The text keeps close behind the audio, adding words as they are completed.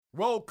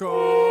Welcome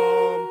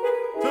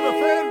to the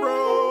Fan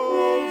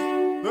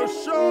Bros, the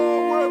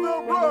show where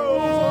the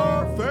bros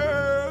are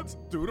fans.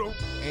 Doodle.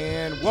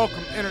 And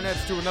welcome,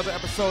 internets, to another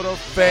episode of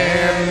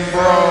Fan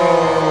Bros,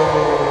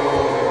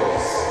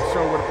 the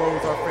show where the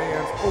bros are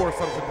fans, or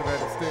something to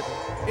that extent.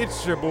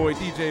 It's your boy,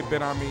 DJ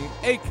Ben Amin,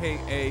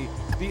 a.k.a.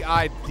 The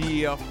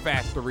Idea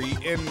Factory,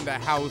 in the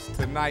house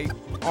tonight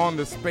on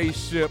the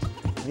spaceship.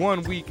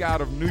 1 week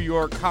out of New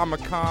York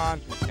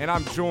Comic-Con, and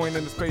I'm joined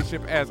in the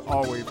spaceship as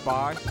always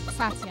by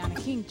Tatiana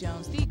King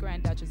Jones, the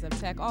Grand Duchess of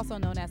Tech, also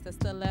known as the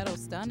Stiletto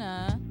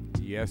Stunner.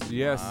 Yes.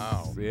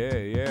 Wow.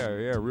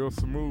 Yeah, real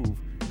smooth.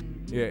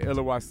 Mm-hmm. Yeah,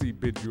 LOYC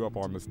bid you up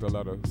on the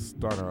Stiletto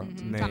Stunner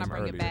name Trying to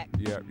bring earlier. it back.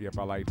 Yep,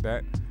 I like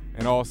that.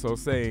 And also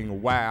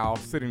saying wow,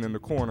 sitting in the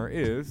corner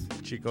is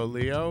Chico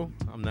Leo.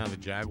 I'm now the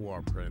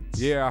Jaguar Prince.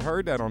 Yeah, I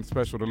heard that on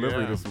special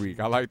delivery this week.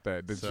 I like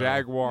that. The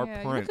Jaguar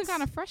Prince. You're looking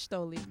kind of fresh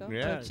though, Lico.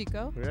 Yeah.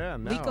 Chico. Yeah,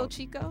 no. Lico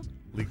Chico.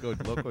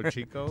 Loco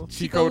Chico.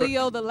 Chico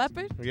Leo the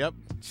leopard. Yep.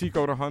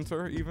 Chico the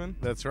hunter, even.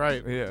 That's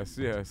right.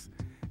 Yes.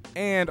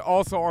 And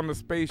also on the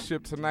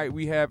spaceship tonight,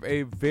 we have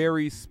a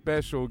very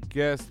special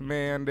guest,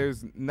 man.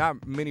 There's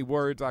not many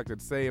words I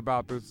could say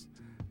about this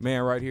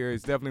man right here.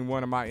 He's definitely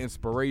one of my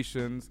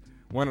inspirations.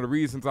 One of the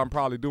reasons I'm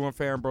probably doing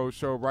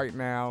FanBrosShow right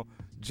now.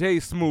 Jay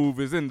Smooth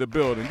is in the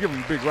building. Give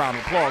him a big round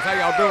of applause. How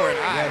y'all doing?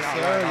 Yes,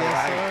 sir.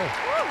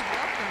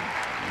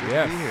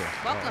 Yes.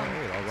 Welcome.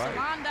 All right.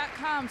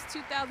 Salon.com's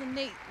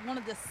 2008, one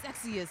of the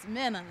sexiest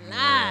men alive.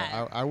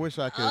 Yeah, I wish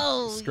I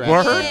could scratch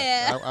Word?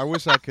 that. I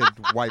wish I could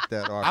wipe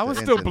that off. I was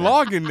still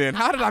blogging then.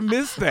 How did I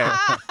miss that?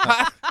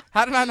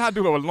 How did I not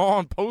do a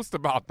long post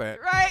about that?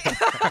 Right.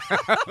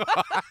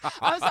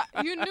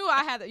 You knew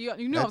I had.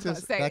 You knew I was going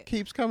to say that it.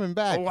 keeps coming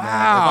back. Wow. Man. If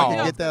I I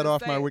can get that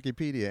was off my gonna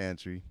Wikipedia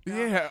entry.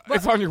 Yeah,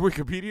 it's on your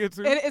Wikipedia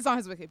too? It's on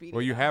his Wikipedia.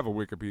 Well, you have a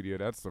Wikipedia.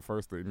 That's the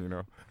first thing, you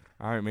know.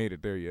 I ain't made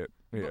it there yet.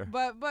 Yeah.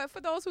 But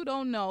for those who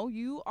don't know,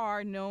 you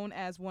are known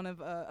as one of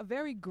a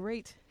very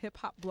great hip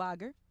hop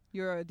blogger.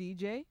 You're a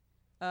DJ.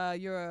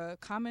 You're a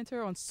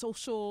commenter on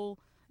social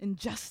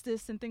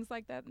injustice and things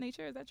like that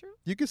nature. Is that true?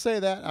 You could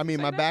say that. I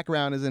mean, my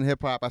background is in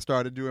hip hop. I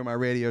started doing my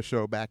radio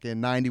show back in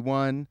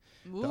 '91,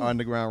 the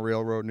Underground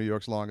Railroad, New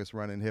York's longest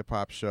running hip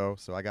hop show.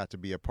 So I got to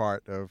be a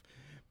part of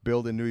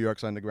building New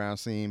York's underground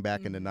scene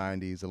back in the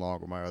 '90s,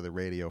 along with my other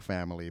radio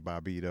family,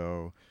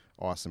 Bobito,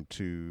 Awesome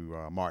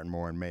 2, Martin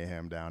Moore and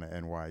Mayhem down at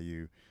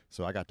NYU.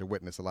 So I got to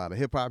witness a lot of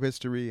hip-hop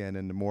history, and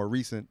in the more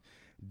recent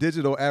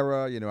digital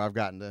era, you know, I've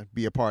gotten to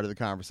be a part of the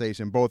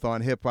conversation, both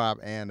on hip-hop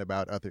and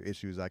about other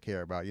issues I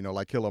care about. You know,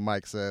 like Killer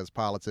Mike says,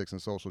 politics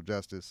and social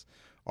justice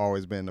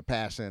always been a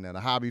passion and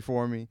a hobby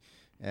for me.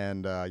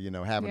 And, you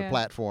know, having a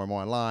platform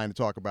online to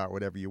talk about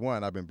whatever you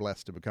want, I've been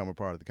blessed to become a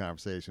part of the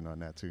conversation on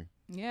that, too.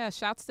 Yeah,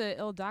 shouts to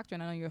Ill Doctrine.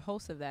 I know you're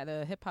host of that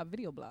hip-hop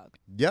video blog.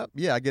 Yep,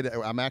 yeah, I get it.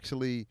 I'm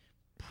actually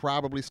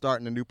probably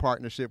starting a new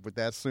partnership with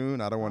that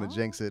soon. I don't want to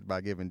jinx it by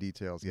giving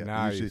details yet.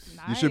 Nice.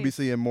 You should be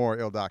seeing more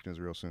Ill Doctrines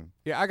real soon.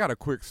 Yeah, I got a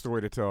quick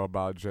story to tell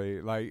about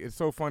Jay. Like, it's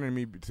so funny to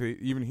me to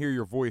even hear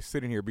your voice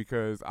sitting here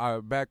because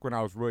back when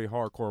I was really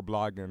hardcore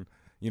blogging,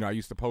 you know, I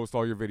used to post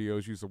all your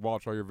videos, used to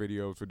watch all your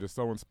videos, were just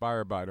so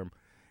inspired by them.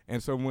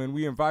 And so when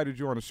we invited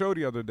you on the show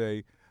the other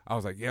day, I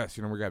was like, yes,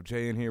 you know, we're going to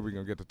have Jay in here. We're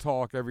going to get to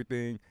talk,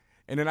 everything.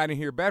 And then I didn't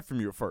hear back from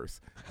you at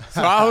first.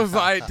 So I was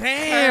like,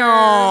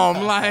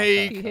 damn,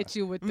 like, He hit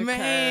you with the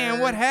man,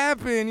 curve. what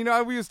happened? You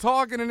know, we was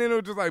talking and then it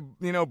was just like,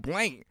 you know,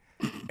 blank.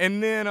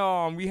 And then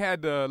we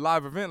had the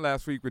live event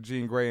last week with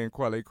Jean Grey and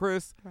Quelle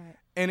Chris. Right.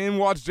 And then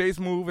watched Jay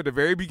Smooth at the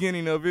very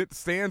beginning of it,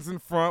 stands in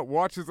front,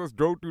 watches us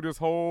go through this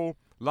whole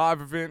live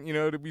event, you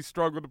know, that we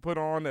struggled to put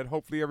on that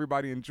hopefully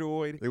everybody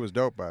enjoyed. It was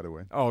dope, by the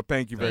way. Oh,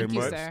 thank you very Thank you,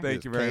 much. sir.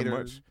 Thank you very Catered.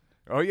 much.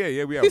 Oh,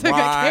 yeah, we have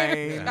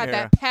wine. Got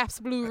that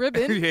Pabst Blue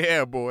Ribbon.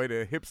 Yeah, boy,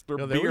 the hipster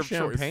No, there beer was of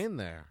choice. champagne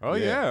there. Oh,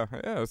 yeah.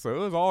 So it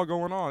was all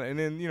going on. And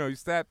then, you know, you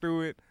sat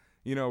through it.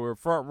 You know, we're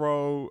front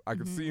row. I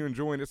could see you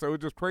enjoying it. So it was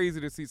just crazy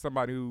to see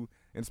somebody who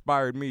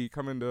inspired me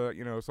come into,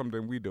 you know,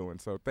 something we doing.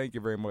 So thank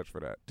you very much for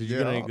that. Did you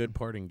get any good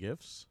parting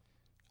gifts?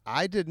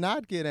 I did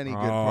not get any good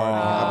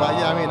partying. But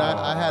yeah, I mean,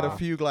 I had a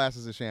few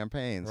glasses of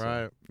champagne. So.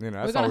 Right. You know,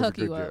 We're that's gonna always hook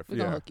a good you up. gift. We're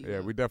gonna hook you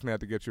up. We definitely have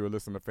to get you a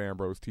Listen to Fan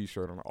Bros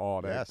t-shirt and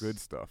all that Yes. good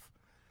stuff.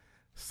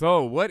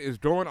 So what is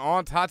going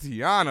on,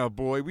 Tatiana,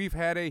 boy? We've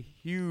had a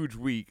huge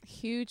week.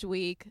 Huge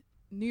week.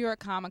 New York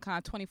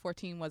Comic-Con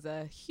 2014 was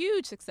a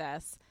huge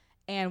success,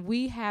 and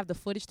we have the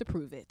footage to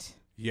prove it.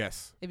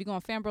 Yes. If you go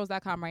on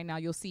fanbros.com right now,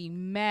 you'll see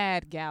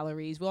mad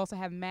galleries. We also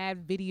have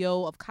mad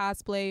video of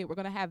cosplay. We're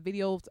going to have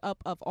videos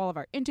up of all of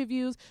our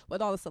interviews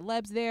with all the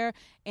celebs there.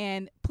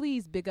 And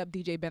please big up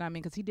DJ Ben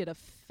Amin because he did a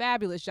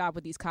fabulous job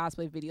with these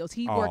cosplay videos.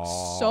 He worked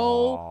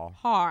so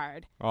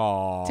hard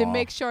to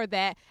make sure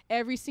that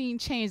every scene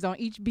changed on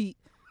each beat.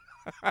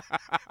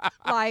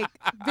 Like,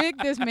 big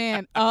this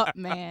man up,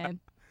 man.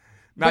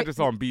 Not just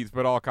on beats,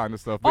 but all kind of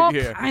stuff. But All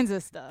yeah. kinds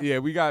of stuff. Yeah,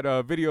 we got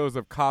videos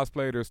of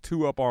cosplay. There's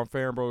 2 up on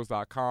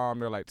fanbros.com.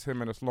 They're like 10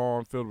 minutes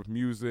long, filled with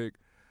music.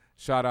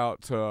 Shout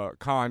out to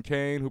Con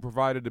Kane, who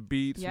provided the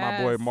beats.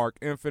 Yes. My boy Mark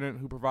Infinite,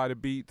 who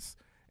provided beats.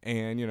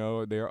 And, you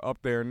know, they're up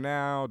there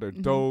now. They're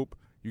dope.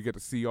 You get to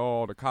see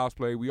all the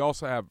cosplay. We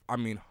also have,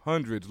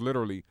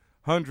 literally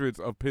hundreds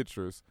of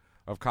pictures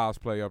of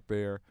cosplay up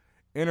there.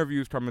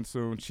 Interviews coming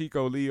soon.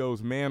 Chico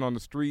Leo's Man on the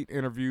Street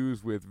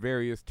interviews with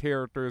various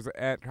characters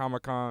at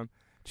Comic-Con.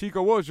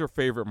 Chico, what was your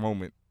favorite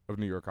moment of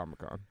New York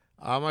Comic-Con?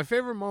 My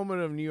favorite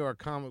moment of New York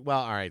Comic. Well,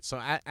 all right. So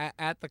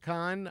at the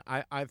con,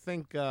 I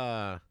think.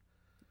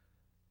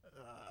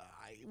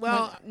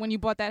 When you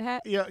bought that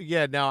hat?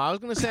 Yeah. No, I was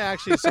gonna say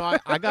actually. So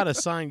I got a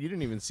signed. You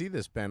didn't even see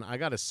this, Ben. I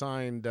got a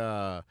signed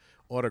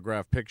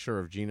autographed picture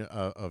of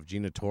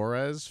Gina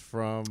Torres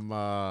from.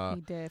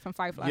 He did from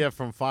Firefly. Yeah,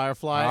 from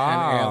Firefly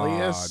and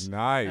Alias.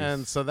 Nice.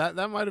 And so that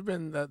might have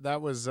been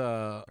that was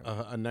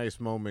a nice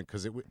moment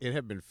because it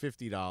had been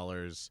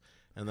 $50,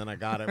 and then I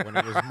got it when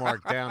it was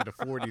marked down to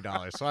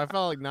 $40. So I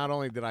felt like not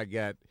only did I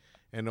get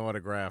an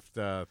autographed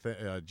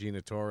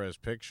Gina Torres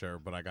picture,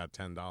 but I got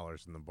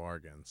 $10 in the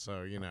bargain.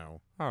 So, you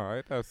know. All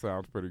right, that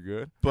sounds pretty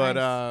good. But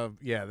Nice.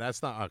 yeah,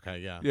 that's not okay.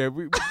 Yeah. Yeah,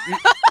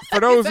 for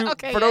those who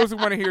Okay, for those who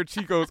want to hear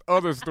Chico's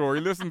other story,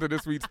 listen to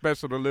this week's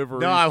special delivery.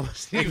 No, I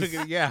wasn't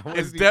even. Yeah,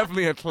 It's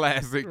definitely a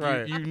classic.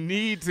 Right. You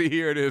need to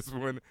hear this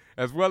one,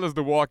 as well as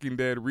the Walking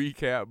Dead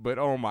recap. But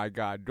oh my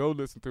God, go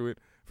listen to it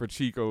for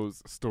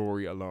Chico's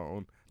story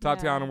alone.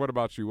 Tatiana, Yeah. what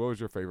about you? What was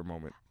your favorite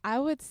moment? I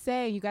would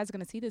say you guys are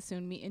going to see this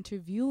soon. Me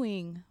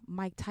interviewing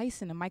Mike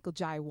Tyson and Michael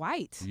Jai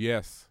White.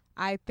 Yes.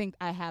 I think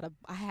I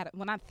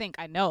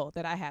know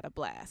that I had a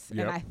blast,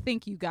 Yep. and I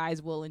think you guys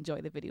will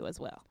enjoy the video as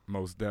well.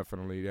 Most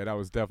definitely. Yeah, that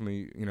was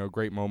definitely,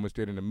 great moments.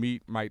 Getting to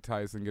meet Mike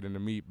Tyson, getting to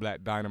meet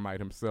Black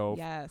Dynamite himself.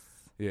 Yes.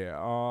 Yeah.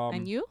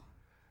 And you?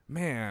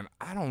 Man,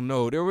 I don't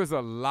know. There was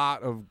a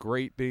lot of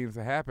great things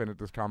that happened at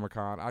this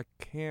Comic-Con. I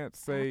can't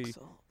say.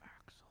 Axel.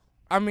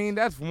 I mean,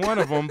 that's one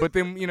of them. But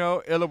then,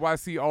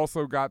 LYC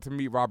also got to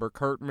meet Robert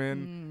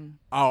Kirkman.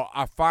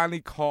 I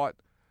finally caught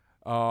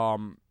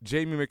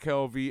Jamie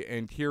McKelvey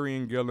and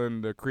Kieran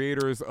Gillen, the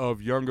creators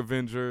of Young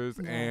Avengers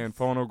and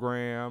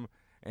Phonogram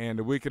and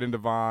The Wicked and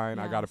Divine.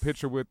 I got a Yes.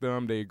 picture with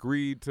them. They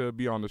agreed to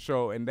be on the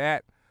show, and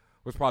that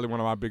was probably one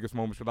of my biggest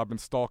moments because I've been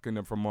stalking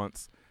them for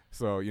months.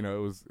 So, it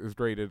was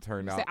great it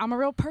turned out. Say, I'm a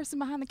real person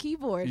behind the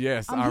keyboard.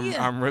 Yes, I'm here.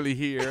 I'm really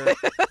here.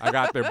 I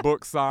got their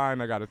book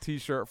signed. I got a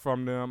T-shirt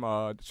from them.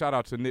 Shout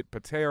out to Nit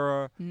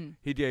Patera.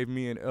 He gave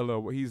me and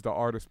Illa. He's the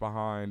artist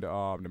behind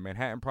the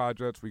Manhattan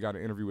Projects. We got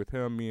an interview with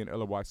him, me and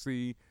Illa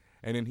YC,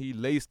 and then he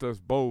laced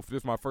us both. This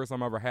is my first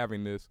time ever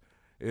having this.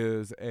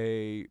 Is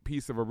a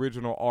piece of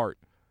original art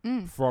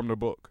from the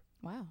book.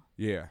 Wow.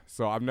 Yeah,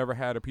 so I've never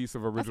had a piece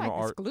of That's original like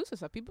art. exclusive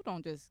stuff. People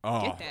don't just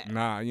Oh, get that.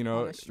 nah, on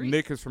the street.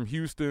 Nick is from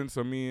Houston,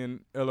 so me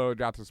and Illa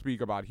got to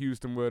speak about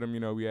Houston with him.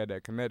 We had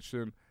that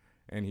connection,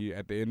 and he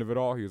at the end of it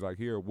all, he was like,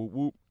 "Here, whoop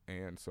whoop,"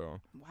 and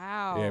so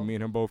Wow. yeah, me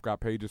and him both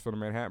got pages for the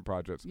Manhattan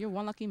Projects. You're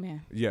one lucky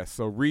man. Yes,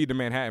 so read the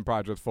Manhattan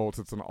Projects, folks.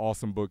 It's an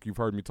awesome book. You've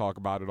heard me talk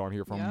about it on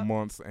here for Yep.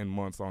 months and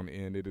months on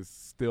end. It is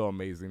still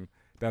amazing.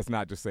 That's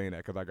not just saying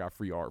that because I got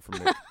free art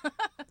from Nick.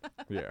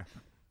 Yeah,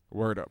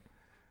 word up.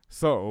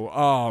 So,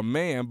 oh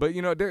man, but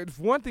there's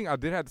one thing I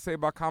did have to say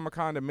about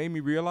Comic-Con that made me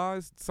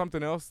realize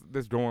something else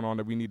that's going on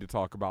that we need to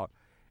talk about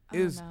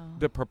is no.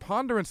 the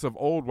preponderance of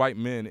old white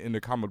men in the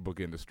comic book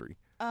industry.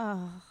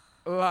 Oh.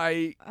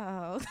 Like,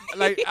 Oh.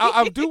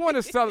 I do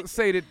want to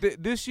say that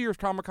this year's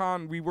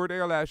Comic-Con, we were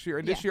there last year,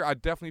 and this year I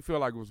definitely feel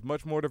like it was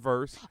much more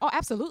diverse. Oh,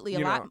 absolutely.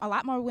 You A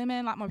lot more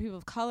women, a lot more people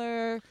of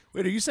color.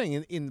 Wait, are you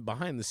saying in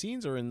behind the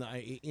scenes or in the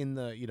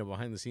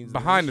behind the scenes?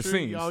 Behind the industry?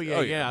 scenes. Oh Oh,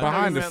 yeah, yeah. I thought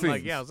Behind you the meant, like,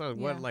 scenes. yeah, I was like,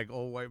 Yeah. what, like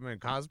old white men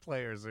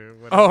cosplayers or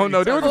what? Oh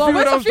no, there was a Well, few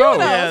of there's a those few of though.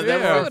 those. Yeah, there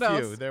Yeah. were a Few of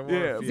few. those. There were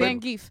Yeah, a few.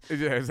 Zangief.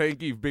 Yeah,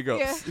 Zangief, big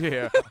ups.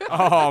 Yeah.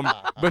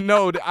 But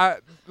no,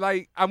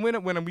 I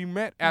went when we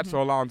met at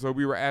Alonzo,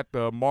 we were at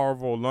the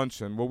Marvel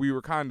luncheon. Well, we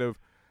were kind of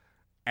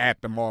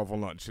at the Marvel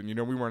luncheon.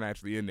 We weren't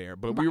actually in there,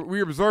 but we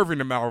were observing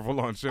the Marvel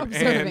luncheon.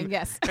 Observing, and,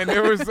 yes. And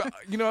there was,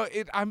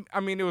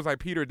 it was like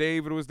Peter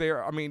David was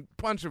there. I mean,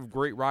 bunch of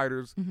great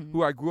writers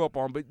who I grew up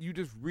on, but you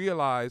just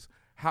realize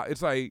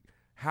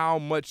how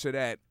much of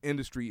that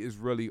industry is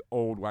really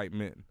old white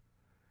men.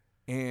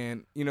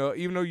 And,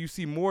 even though you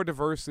see more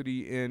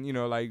diversity in,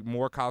 like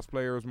more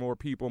cosplayers, more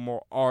people,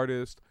 more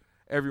artists,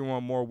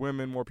 everyone, more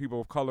women, more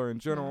people of color in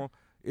general,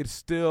 it's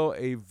still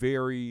a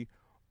very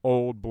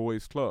old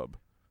boys club.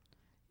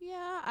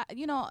 Yeah,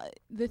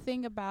 the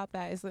thing about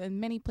that is that in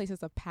many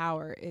places of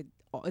power,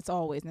 it's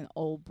always an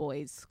old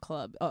boys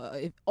club,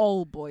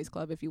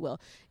 if you will,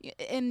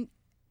 and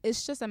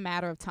it's just a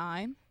matter of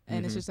time,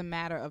 and it's just a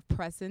matter of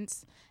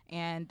presence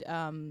and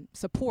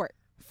support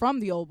from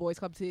the old boys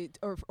club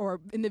or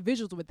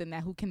individuals within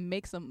that who can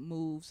make some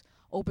moves,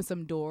 open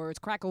some doors,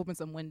 crack open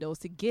some windows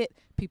to get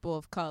people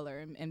of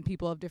color and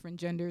people of different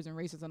genders and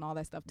races and all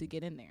that stuff to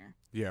get in there.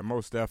 Yeah,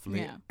 most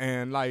definitely. Yeah.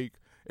 And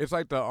it's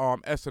like the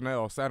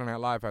SNL, Saturday Night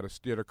Live, had a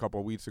skit a couple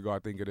of weeks ago, I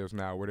think it is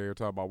now, where they were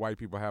talking about white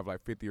people have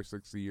like 50 or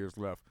 60 years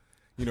left,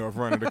 of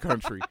running the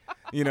country.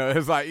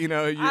 It's like, I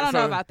don't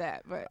know about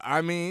that, but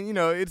I mean,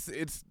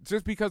 it's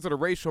just because of the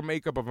racial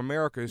makeup of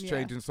America is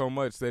changing so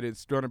much that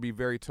it's going to be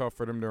very tough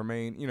for them to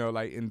remain,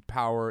 in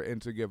power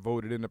and to get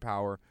voted into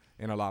power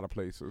in a lot of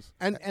places.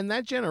 And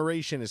that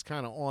generation is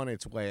kind of on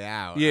its way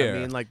out. Yeah. I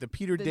mean, like the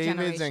Peter The Davids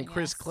generation, and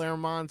Chris yes.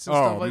 Claremonts and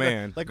Oh, stuff like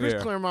man. that. Like Chris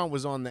Yeah. Claremont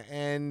was on the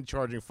end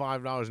charging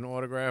 $5 an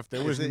autograph.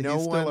 There was Is he no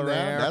still one around?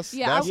 there. That's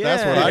Yeah, that's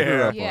what I grew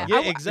Yeah. up Yeah. on. Yeah, I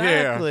w-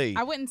 exactly.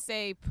 I wouldn't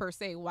say per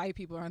se white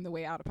people are on the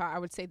way out of power. I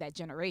would say that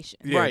generation.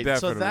 Yeah, Right.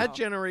 definitely. So that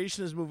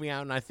generation is moving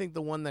out, and I think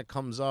the one that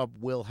comes up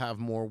will have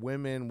more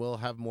women, will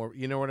have more,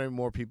 you know what I mean,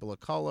 more people of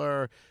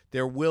color.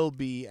 There will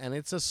be, and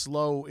it's a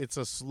slow,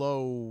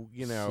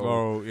 you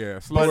know,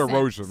 slow But-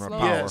 erosion of Slow-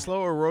 power. yeah,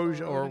 slow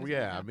erosion, Slow or erosion,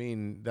 yeah, yeah. I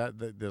mean that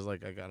there's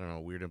like I don't know,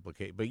 weird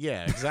implicate, but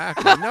yeah,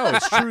 exactly. No,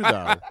 it's true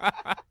though.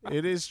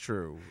 It is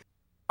true.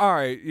 All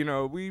right, you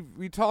know, we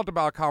talked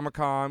about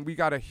Comic-Con. We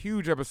got a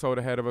huge episode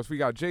ahead of us. We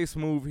got Jay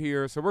Smooth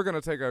here, so we're going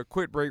to take a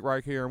quick break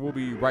right here, and we'll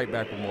be right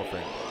back with more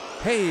Fan.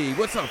 Hey,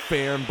 what's up,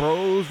 Fan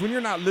Bros? When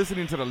you're not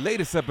listening to the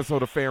latest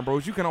episode of Fan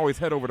Bros, you can always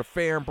head over to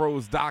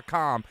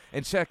fanbros.com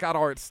and check out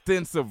our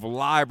extensive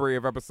library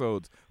of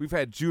episodes. We've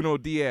had Juno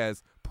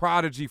Diaz,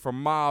 Prodigy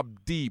from Mobb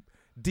Deep,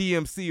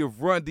 DMC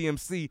of Run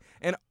DMC,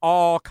 and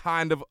all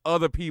kind of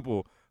other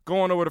people. Go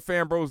on over to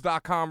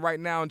fanbros.com right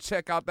now and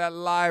check out that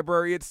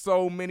library. It's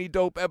so many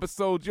dope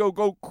episodes. Yo,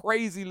 go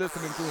crazy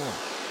listening to them.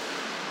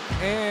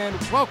 And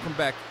welcome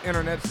back,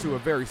 internets, to a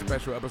very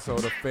special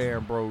episode of Fan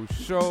Bros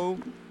Show.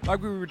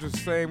 Like we were just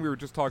saying, we were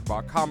just talking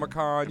about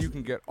Comic-Con. You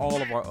can get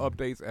all of our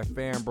updates at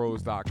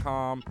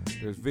fanbros.com.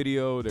 There's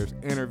video, there's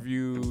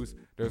interviews,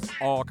 there's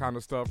all kind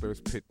of stuff.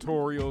 There's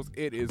pictorials.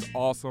 It is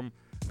awesome.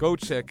 Go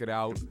check it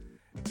out.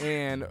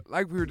 And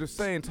like we were just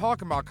saying,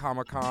 talking about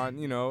Comic-Con,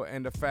 you know,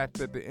 and the fact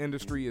that the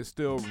industry is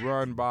still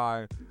run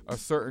by a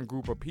certain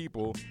group of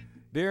people,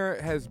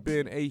 there has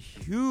been a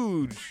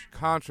huge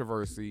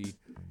controversy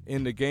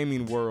in the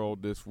gaming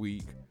world this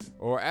week.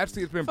 Or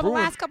actually, it's been For the brewing.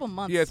 last couple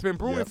months. Yeah, it's been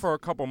brewing Yep. for a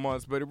couple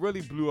months, but it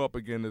really blew up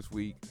again this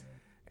week.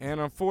 And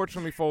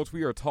unfortunately, folks,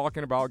 we are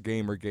talking about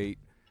GamerGate.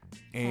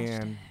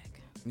 And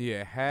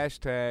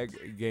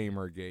hashtag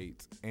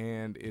GamerGate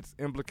and its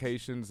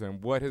implications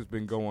and what has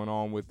been going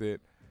on with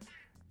it.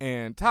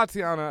 And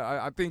Tatiana,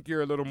 I think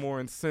you're a little more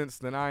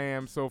incensed than I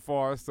am so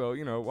far. So,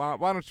 you know, why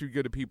don't you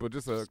give the people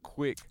just a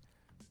quick,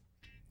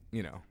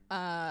 you know.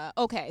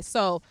 Okay,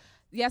 so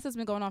yes, it's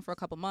been going on for a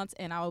couple months,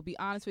 and I will be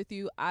honest with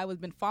you, I was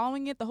been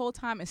following it the whole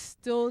time and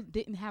still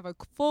didn't have a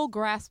full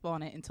grasp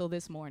on it until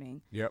this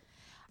morning. Yep.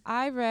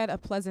 I read a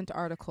pleasant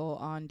article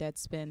on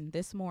Deadspin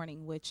this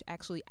morning, which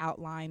actually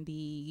outlined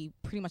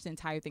pretty much the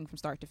entire thing from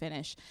start to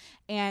finish.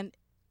 And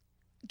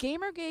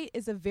GamerGate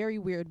is a very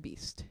weird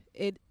beast.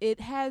 It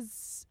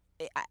has,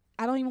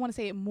 I don't even want to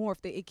say it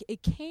morphed.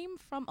 It came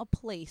from a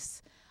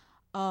place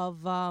of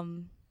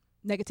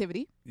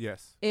negativity.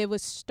 Yes. It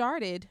was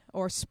started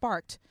or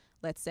sparked,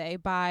 let's say,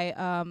 by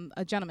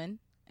a gentleman,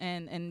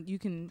 and you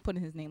can put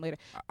in his name later.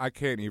 I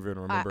can't even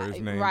remember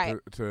his name right.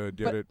 to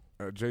get But- it.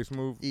 Jay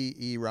Smooth?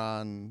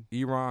 Iran.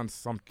 Iran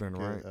something,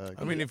 right?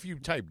 I mean, if you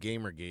type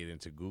GamerGate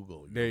into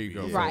Google, There you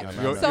go. be- Right.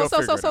 You'll So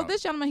figure it out.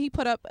 this gentleman, he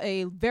put up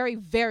a very,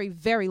 very,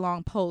 very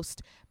long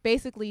post,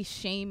 basically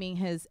shaming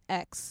his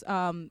ex.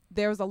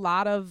 There was a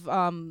lot of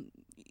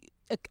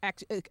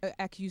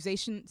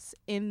accusations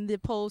in the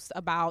post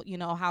about, you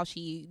know, how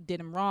she did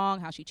him wrong,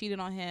 how she cheated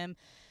on him,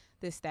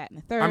 this, that, and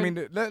the third. I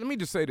mean, let me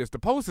just say this. The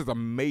post is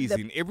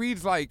amazing. It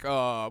reads like,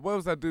 what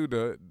was that dude,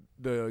 the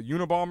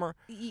Unabomber?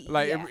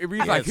 Like, yeah. it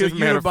reads Yeah, like it's his a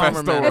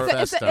Unabomber manifesto. It's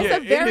manifesto. a Yeah,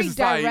 it very is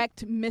like-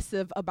 direct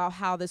missive about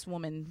how this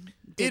woman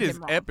did It is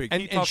him wrong. epic.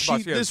 And, He and talks about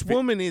she, she has this fi-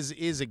 woman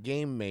is a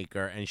game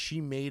maker, and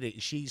she made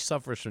it. She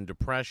suffers from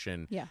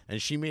depression, Yeah.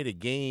 and she made a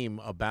game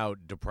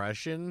about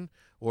depression,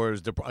 or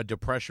is a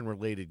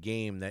depression-related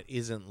game that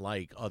isn't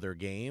like other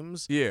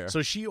games. Yeah.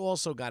 So she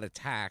also got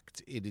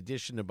attacked, in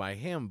addition to by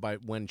him, by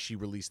when she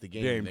released the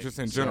game. Game, just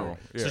in general.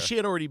 So Yeah. she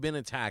had already been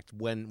attacked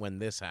when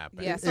this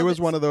happened. Yeah, It so was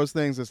the- one of those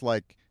things. It's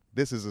like,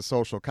 this is a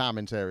social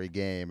commentary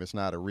game. It's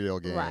not a real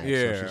game. Right. So Yeah.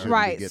 she shouldn't be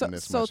Right. getting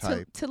this So much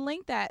hype. to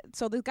link that,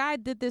 so the guy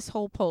did this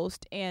whole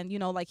post, and, you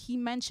know, like, he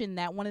mentioned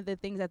that one of the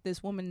things that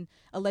this woman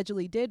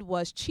allegedly did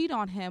was cheat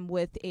on him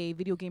with a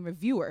video game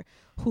reviewer,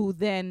 who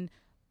then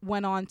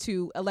went on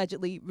to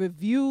allegedly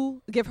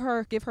give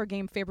her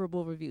game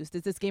favorable reviews.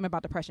 There's this game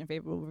about depression,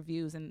 favorable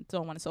reviews, and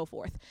so on and so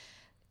forth.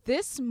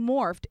 This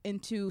morphed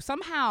into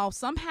somehow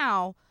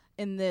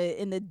in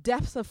the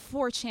depths of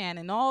 4chan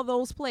and all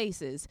those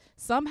places,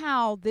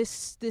 somehow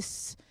this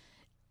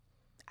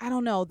I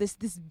don't know, this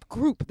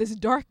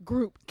dark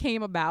group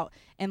came about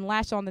and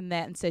latched on the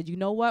net and said, you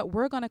know what,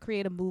 we're going to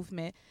create a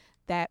movement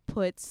that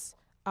puts,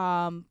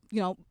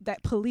 that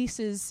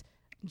polices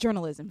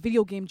journalism,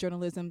 video game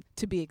journalism,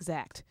 to be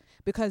exact,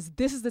 because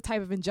this is the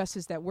type of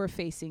injustice that we're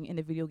facing in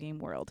the video game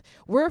world.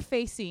 We're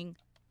facing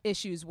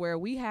issues where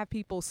we have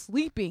people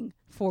sleeping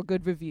for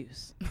good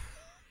reviews,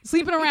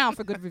 sleeping around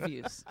for good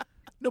reviews,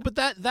 No, but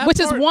that which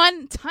is part-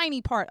 one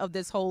tiny part of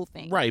this whole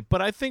thing. Right,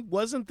 but I think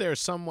wasn't there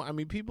some? I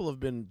mean, people have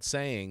been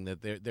saying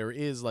that there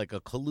is like a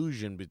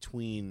collusion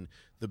between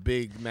the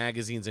big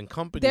magazines and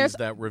companies There's-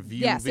 that review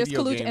yes, there's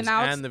video collusion, games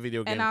and the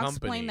video game and I'll companies.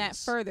 explain that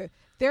further.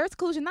 There's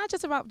collusion not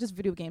just about just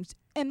video games,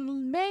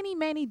 and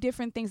many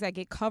different things that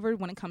get covered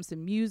when it comes to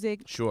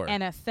music, Sure.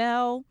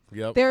 NFL.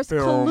 Yep. There's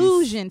Films.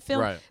 collusion.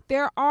 Film. Right.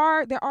 There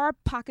are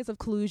pockets of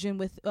collusion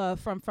with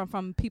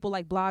from people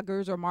like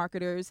bloggers or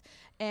marketers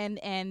and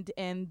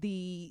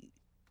the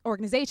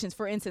organizations.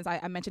 For instance,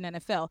 I mentioned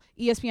NFL.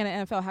 ESPN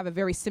and NFL have a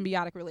very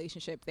symbiotic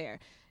relationship there.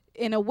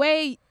 In a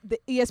way, the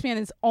ESPN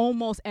is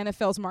almost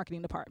NFL's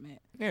marketing department.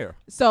 Yeah.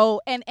 So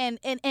and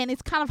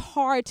it's kind of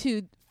hard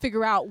to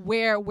figure out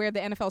where the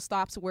NFL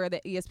stops, where the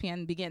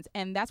ESPN begins,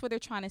 and that's what they're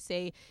trying to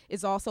say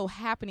is also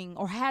happening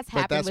or has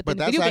happened within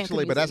the video game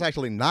community. But that's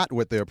actually not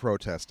what they're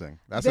protesting.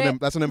 That's They're-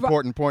 an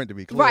important point to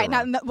be clear. Right,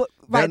 on. not, They're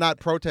right. not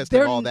protesting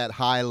They're- all that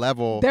high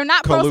level they're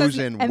not collusion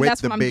protesting, and with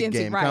that's the what I'm big getting to,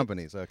 game right.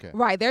 companies. Okay.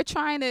 Right, they're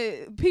trying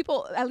to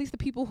at least the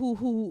people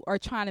who are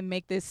trying to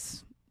make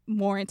this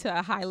more into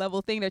a high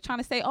level thing. They're trying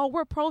to say, "Oh,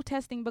 we're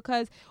protesting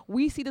because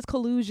we see this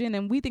collusion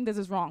and we think this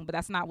is wrong," but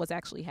that's not what's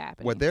actually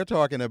happening. What they're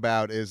talking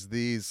about is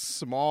these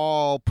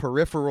small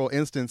peripheral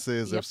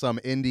instances Yep. of some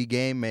indie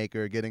game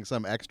maker getting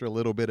some extra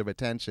little bit of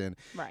attention.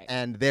 Right.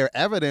 And their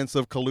evidence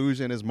of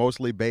collusion is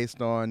mostly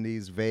based on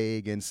these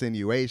vague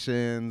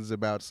insinuations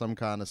about some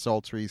kind of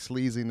sultry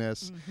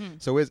sleaziness. Mm-hmm.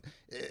 So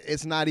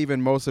it's not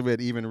even most of it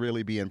even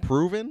really being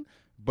proven,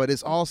 but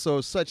it's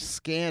also such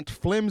scant,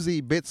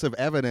 flimsy bits of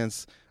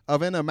evidence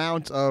of an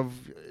amount of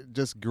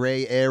just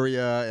gray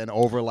area and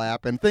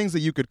overlap and things that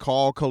you could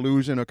call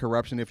collusion or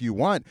corruption if you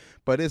want,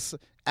 but it's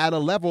at a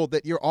level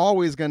that you're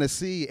always going to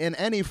see in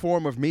any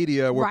form of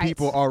media where Right.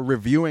 people are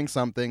reviewing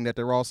something that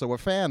they're also a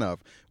fan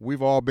of.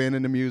 We've all been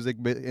in the music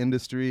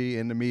industry,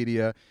 in the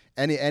media.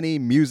 Any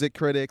music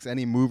critics,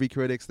 any movie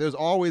critics, there's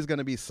always going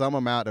to be some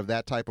amount of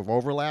that type of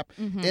overlap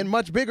in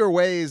much bigger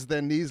ways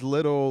than these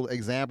little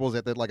examples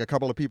that like a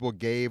couple of people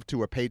gave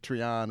to a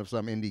Patreon of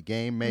some indie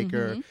game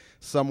maker.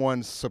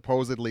 Someone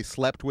supposedly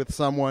slept with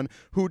someone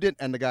who didn't,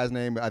 and the guy's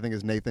name I think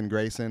is Nathan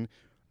Grayson,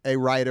 a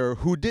writer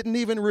who didn't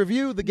even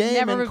review the game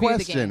Never in reviewed the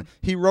question. game.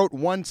 He wrote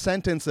one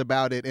sentence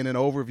about it in an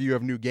overview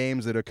of new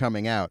games that are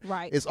coming out.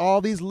 Right. It's all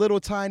these little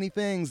tiny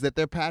things that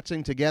they're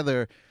patching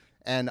together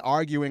and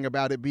arguing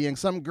about it being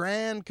some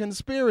grand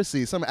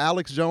conspiracy, some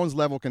Alex Jones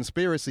level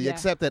conspiracy, Yeah.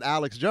 except that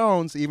Alex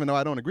Jones, even though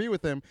I don't agree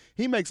with him,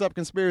 he makes up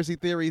conspiracy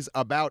theories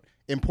about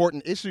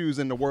important issues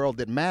in the world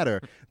that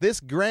matter. This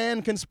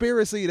grand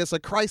conspiracy that's a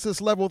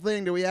crisis level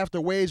thing that we have to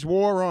wage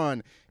war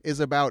on is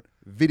about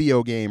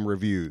video game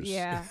reviews.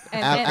 Yeah.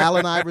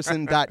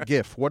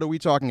 AlanIverson.gif. What are we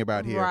talking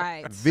about here?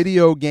 Right.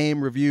 Video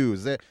game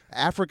reviews.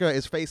 Africa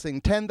is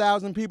facing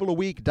 10,000 people a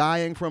week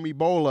dying from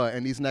Ebola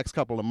in these next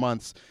couple of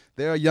months.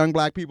 There are young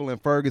black people in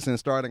Ferguson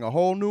starting a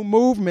whole new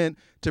movement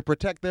to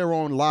protect their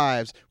own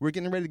lives. We're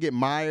getting ready to get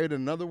mired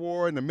in another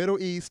war in the Middle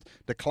East.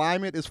 The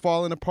climate is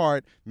falling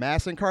apart.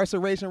 Mass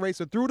incarceration rates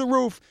are through the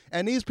roof.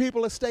 And these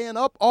people are staying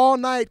up all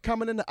night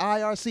coming into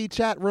IRC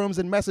chat rooms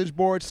and message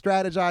boards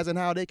strategizing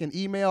how they can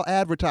email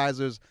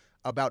advertisers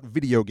about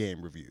video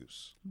game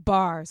reviews.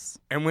 Bars.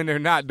 And when they're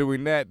not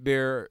doing that,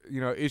 they're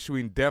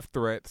issuing death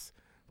threats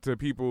to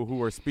people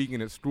who are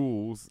speaking at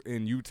schools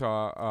in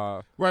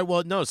Utah. Right.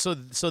 Well, no. So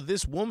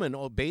this woman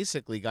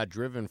basically got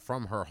driven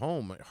from her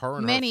home. Her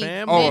and Many, her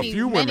family. Oh, a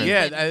few women.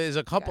 Yeah, women there's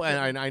a couple, got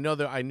and I know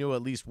that I knew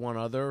at least one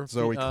other.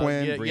 Zoe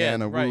Quinn,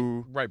 Brianna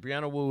Wu. Right,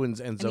 Brianna Wu and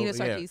Anita Zoe.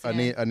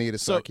 Sarkeesian. Anita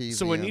Sarkeesian.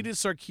 So Anita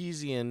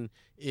Sarkeesian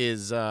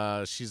is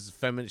she's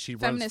she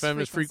runs Feminist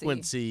Feminist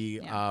Frequency.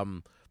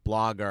 Frequency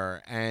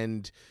blogger,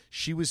 and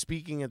she was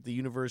speaking at the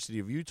University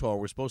of Utah.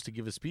 We're supposed to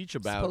give a speech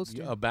about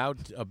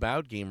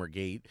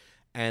GamerGate.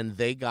 And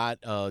they got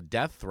a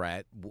death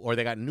threat, or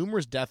they got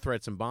numerous death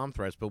threats and bomb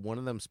threats, but one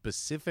of them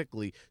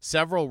specifically,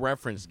 several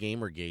referenced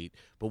Gamergate,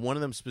 but one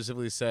of them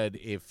specifically said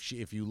if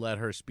you let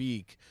her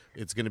speak,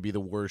 it's going to be the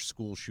worst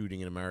school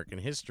shooting in American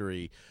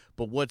history.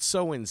 But what's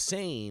so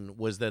insane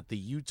was that the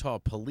Utah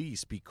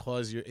police,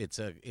 because it's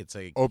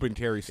a open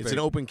carry state. It's an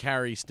open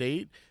carry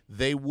state.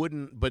 They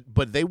wouldn't,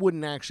 but they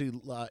wouldn't actually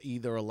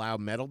either allow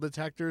metal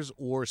detectors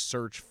or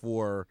search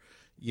for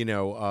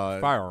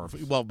firearms.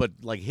 Well, but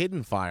like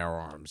hidden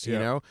firearms, you Yeah.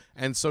 know?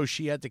 And so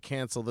she had to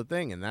cancel the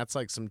thing. And that's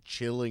like some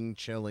chilling.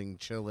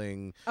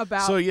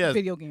 About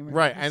video game reviews.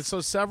 Right. And so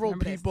several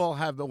Remember this. people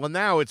have, well,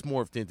 now it's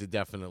morphed into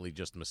definitely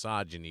just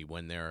misogyny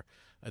when they're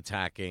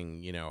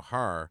attacking,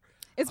 her.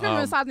 It's been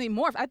misogyny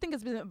morph. I think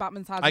it's been about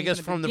misogyny. I guess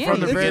from the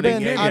beginning.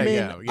 beginning.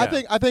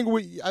 I think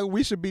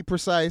we should be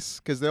precise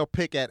because they'll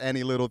pick at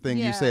any little thing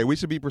you Yeah. say. We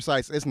should be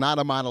precise. It's not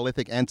a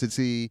monolithic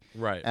entity,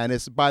 Right. and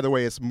it's, by the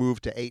way, it's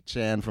moved to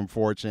 8chan from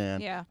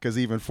 4chan. Yeah. Because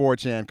even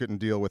 4chan couldn't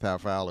deal with how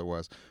foul it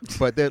was.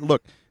 But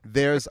look,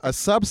 there's a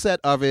subset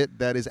of it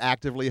that is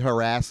actively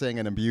harassing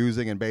and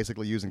abusing and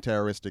basically using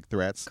terroristic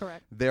threats.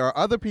 Correct. There are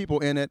other people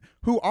in it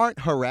who aren't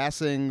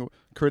harassing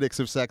critics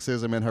of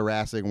sexism and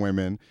harassing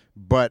women,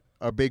 but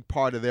a big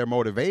part of their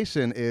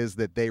motivation is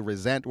that they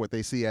resent what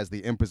they see as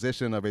the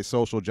imposition of a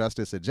social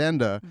justice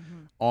agenda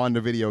on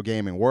the video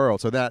gaming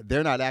world. So that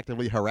they're not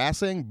actively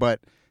harassing, but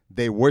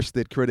they wish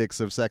that critics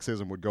of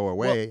sexism would go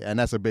away, and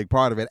that's a big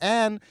part of it.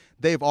 And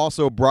they've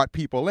also brought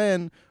people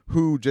in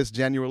who just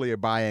genuinely are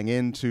buying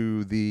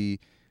into the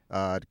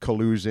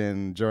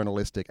collusion,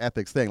 journalistic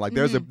ethics thing. Like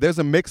there's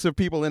a mix of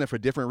people in it for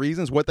different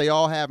reasons. What they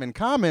all have in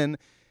common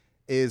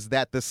is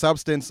that the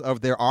substance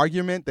of their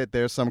argument that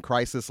there's some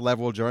crisis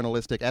level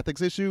journalistic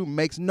ethics issue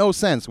makes no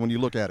sense when you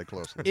look at it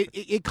closely.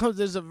 It comes.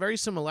 There's a very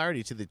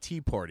similarity to the Tea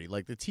Party.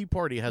 Like the Tea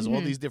Party has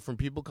all these different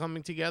people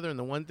coming together, and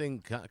the one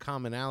thing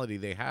commonality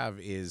they have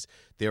is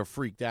they're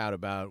freaked out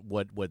about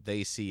what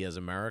they see as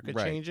America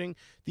changing.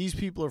 These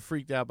people are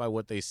freaked out by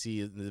what they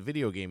see in the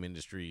video game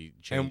industry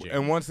changing.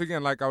 And once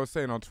again, like I was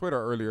saying on Twitter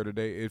earlier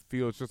today, it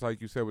feels just like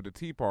you said with the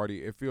Tea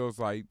Party. It feels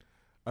like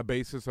a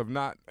basis of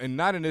not in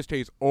this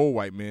case old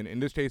white men. In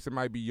this case, it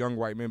might be young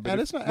white men. But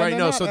and it's not, right. And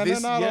No, not, so and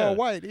this they're not all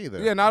white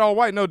either. Yeah, not all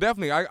white. No,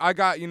 definitely. I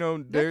got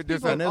there's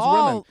people and there's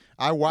all women.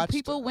 I watched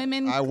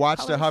women.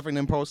 watched a colors.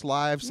 Huffington Post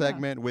Live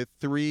segment with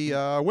three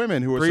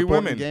women who were Three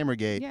supporting women.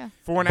 GamerGate. Yeah.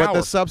 for an But hour.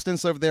 the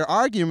substance of their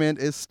argument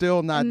is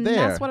still not And there.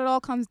 that's what it all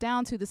comes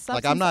down to. The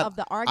substance Like I'm not. of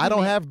the argument. I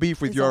don't have beef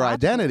with is your illogical.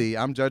 identity.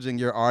 I'm judging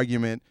your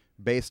argument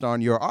based on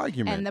your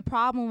argument. And the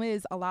problem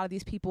is a lot of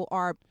these people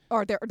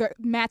they're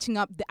matching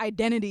up the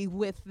identity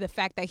with the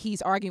fact that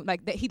he's arguing,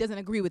 like that he doesn't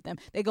agree with them.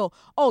 They go,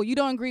 oh, you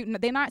don't agree.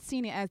 They're not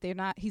seeing it as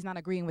he's not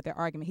agreeing with their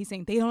argument. He's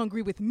saying they don't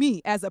agree with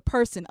me as a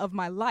person of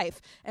my life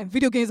and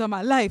video games are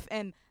my life.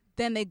 And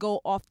then they go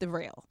off the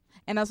rail.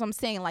 And that's what I'm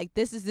saying. Like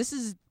this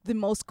is the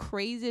most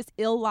craziest,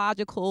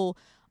 illogical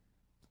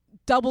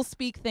double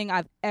speak thing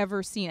I've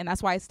ever seen. And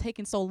that's why it's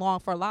taken so long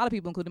for a lot of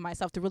people, including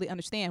myself, to really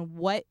understand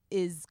what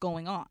is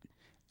going on.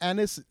 And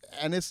it's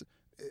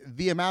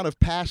the amount of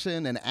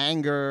passion and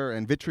anger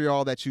and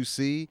vitriol that you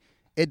see.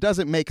 It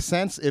doesn't make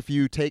sense if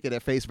you take it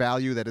at face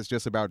value that it's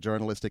just about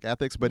journalistic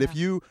ethics. But if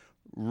you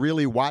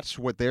really watch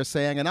what they're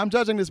saying, and I'm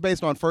judging this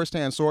based on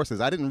firsthand sources.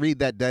 I didn't read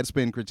that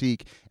Deadspin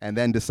critique and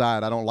then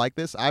decide I don't like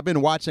this. I've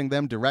been watching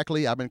them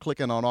directly. I've been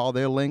clicking on all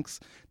their links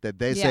that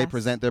they say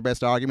present their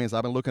best arguments.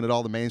 I've been looking at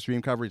all the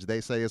mainstream coverage they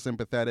say is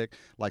sympathetic,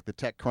 like the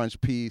TechCrunch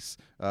piece,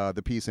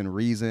 the piece in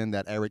Reason,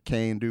 that Eric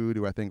Kane dude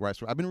who I think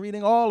writes. I've been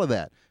reading all of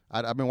that.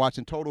 I've been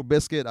watching Total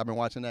Biscuit. I've been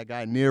watching that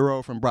guy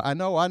Nero from. I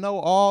know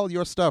all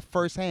your stuff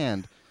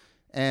firsthand,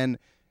 and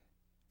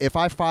if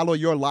I follow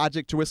your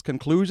logic to its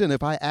conclusion,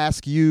 if I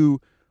ask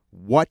you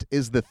what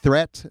is the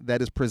threat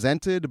that is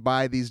presented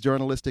by these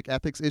journalistic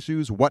ethics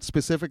issues, what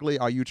specifically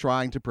are you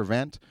trying to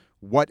prevent?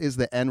 What is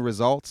the end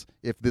result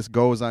if this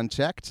goes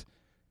unchecked?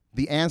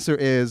 The answer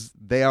is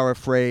they are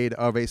afraid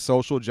of a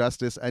social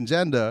justice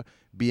agenda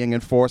being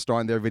enforced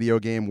on their video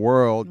game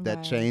world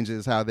that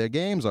changes how their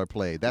games are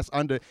played. That's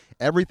under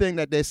everything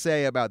that they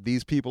say about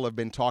these people have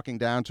been talking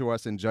down to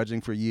us and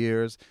judging for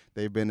years.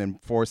 They've been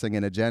enforcing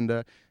an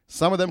agenda.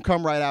 Some of them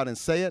come right out and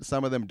say it.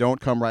 Some of them don't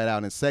come right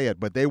out and say it,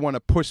 but they want to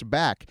push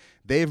back.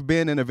 They've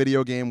been in a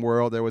video game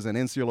world. There was an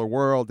insular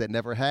world that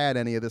never had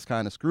any of this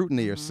kind of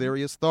scrutiny or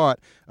serious thought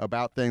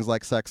about things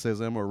like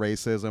sexism or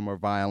racism or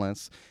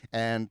violence.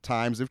 And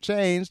times have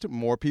changed.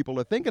 More people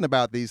are thinking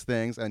about these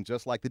things. And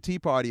just like the Tea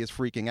Party is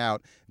freaking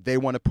out, they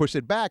want to push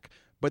it back.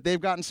 But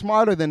they've gotten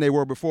smarter than they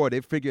were before.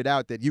 They've figured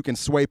out that you can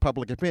sway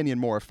public opinion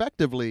more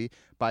effectively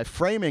by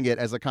framing it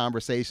as a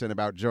conversation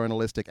about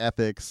journalistic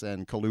ethics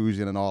and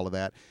collusion and all of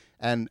that.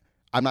 And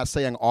I'm not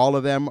saying all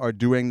of them are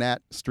doing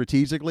that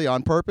strategically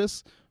on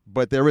purpose,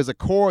 but there is a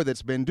core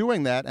that's been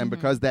doing that. And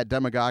because that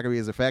demagoguery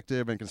is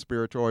effective and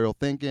conspiratorial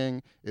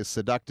thinking is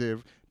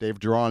seductive, they've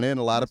drawn in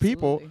a lot of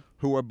people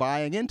who are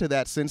buying into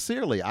that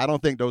sincerely. I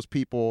don't think those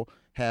people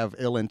have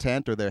ill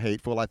intent or they're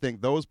hateful. I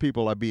think those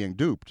people are being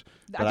duped.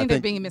 I think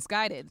they're being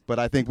misguided. But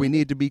I think we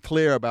need to be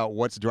clear about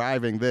what's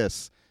driving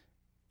this.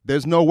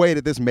 There's no way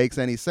that this makes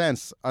any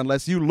sense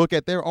unless you look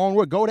at their own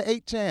work. Go to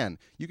 8chan.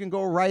 You can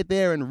go right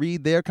there and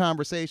read their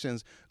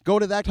conversations. Go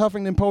to that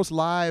Huffington Post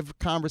Live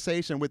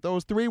conversation with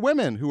those three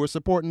women who are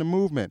supporting the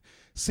movement.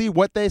 See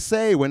what they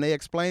say when they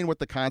explain what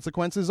the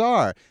consequences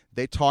are.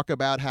 They talk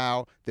about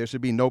how there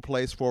should be no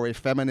place for a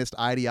feminist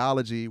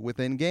ideology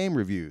within game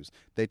reviews.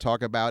 They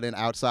talk about an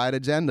outside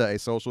agenda, a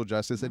social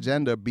justice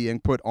agenda being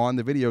put on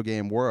the video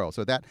game world.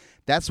 So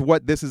that's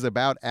what this is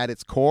about at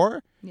its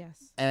core.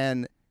 Yes.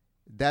 And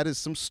that is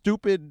some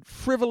stupid,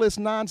 frivolous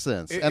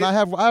nonsense. And I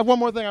have one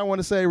more thing I want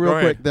to say real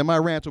quick, then my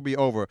rant will be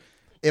over.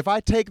 If I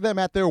take them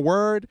at their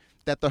word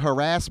that the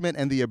harassment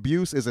and the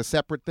abuse is a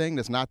separate thing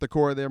that's not the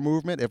core of their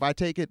movement, if I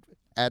take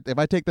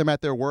them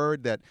at their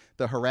word that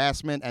the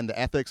harassment and the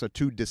ethics are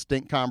two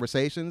distinct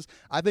conversations,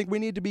 I think we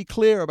need to be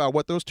clear about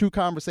what those two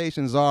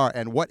conversations are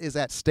and what is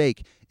at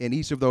stake in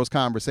each of those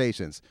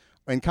conversations.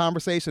 In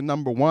conversation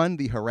number one,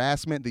 the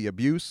harassment, the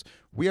abuse,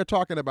 we are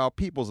talking about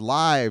people's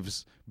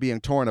lives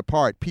being torn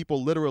apart,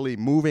 people literally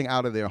moving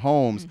out of their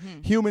homes,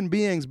 human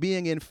beings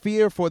being in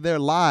fear for their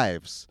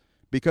lives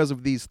because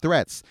of these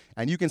threats.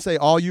 And you can say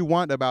all you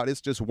want about it's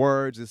just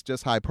words, it's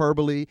just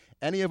hyperbole.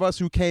 Any of us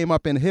who came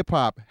up in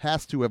hip-hop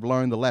has to have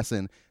learned the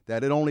lesson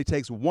that it only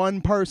takes one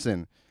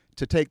person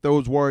to take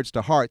those words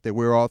to heart that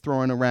we're all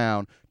throwing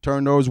around,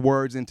 turn those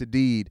words into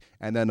deed,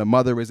 and then a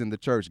mother is in the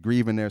church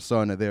grieving their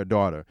son or their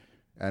daughter.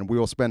 And we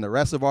will spend the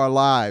rest of our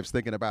lives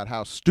thinking about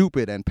how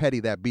stupid and petty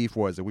that beef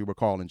was that we were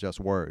calling just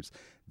words.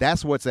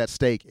 That's what's at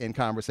stake in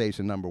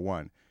conversation number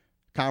 1.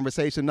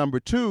 Conversation number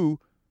 2,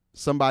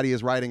 somebody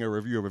is writing a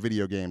review of a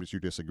video game that you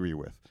disagree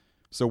with.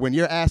 So when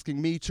you're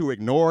asking me to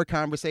ignore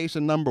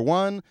conversation number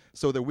 1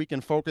 so that we can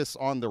focus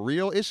on the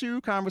real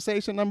issue,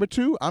 conversation number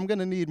 2, I'm going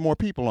to need more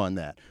people on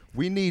that.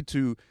 We need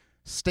to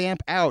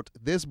stamp out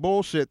this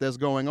bullshit that's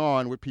going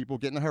on with people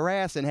getting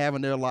harassed and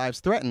having their lives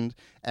threatened,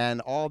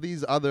 and all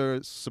these other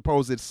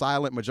supposed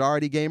silent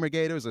majority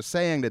GamerGaters are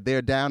saying that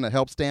they're down to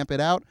help stamp it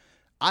out.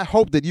 I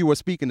hope that you are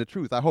speaking the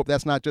truth. I hope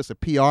that's not just a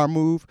PR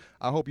move.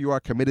 I hope you are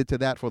committed to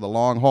that for the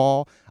long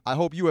haul. I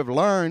hope you have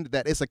learned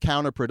that it's a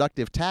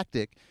counterproductive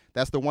tactic.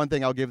 That's the one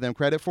thing I'll give them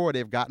credit for.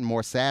 They've gotten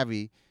more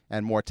savvy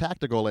and more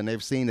tactical, and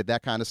they've seen that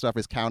that kind of stuff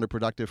is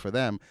counterproductive for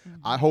them.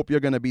 I hope you're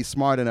going to be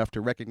smart enough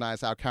to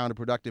recognize how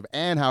counterproductive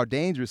and how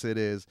dangerous it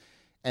is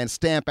and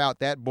stamp out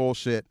that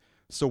bullshit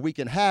so we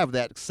can have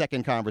that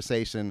second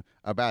conversation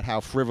about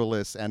how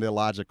frivolous and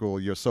illogical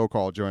your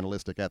so-called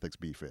journalistic ethics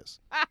beef is.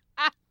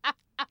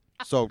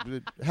 So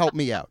help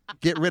me out.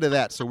 Get rid of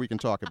that so we can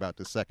talk about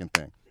the second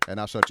thing, and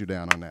I'll shut you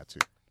down on that too.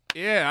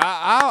 Yeah,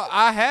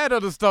 I had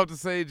other stuff to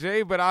say,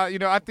 Jay, but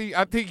I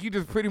think you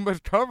just pretty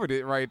much covered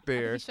it right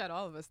there. You shut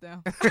all of us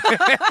down.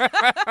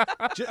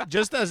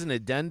 Just as an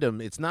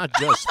addendum, it's not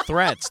just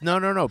threats.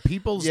 No.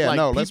 People's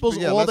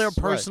their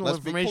personal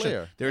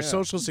information, their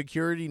social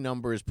security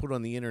number is put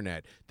on the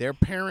internet. Their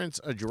parents'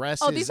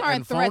 addresses these aren't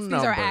and threats, phone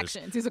numbers. These are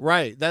actions. These are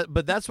right.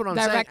 But that's what I'm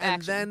saying. direct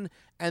action.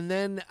 And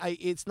then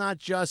it's not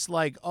just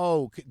like,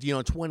 20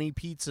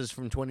 pizzas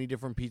from 20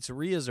 different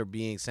pizzerias are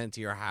being sent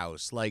to your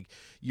house. Like,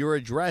 your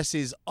address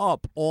is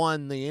up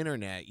on the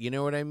internet. You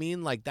know what I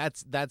mean? Like,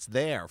 that's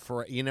there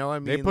for, you know what I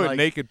mean? They put like,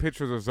 naked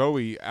pictures of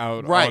Zoe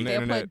out Right. on the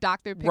They'll internet. put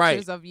doctor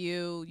pictures of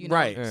you,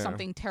 Right.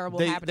 something terrible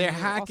They're happening. All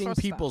hacking sorts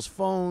of people's stuff.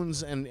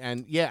 phones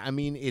and yeah, I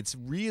mean, it's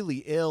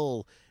really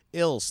ill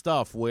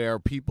stuff where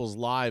people's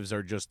lives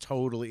are just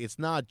totally, it's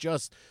not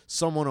just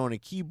someone on a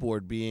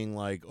keyboard being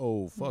like,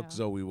 oh, fuck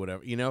Zoe,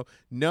 whatever,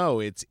 no,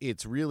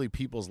 it's really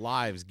people's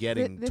lives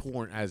getting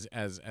torn, as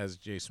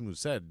Jay Smooth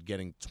said,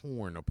 getting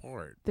torn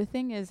apart. The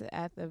thing is,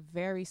 at the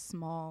very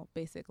small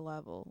basic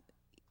level,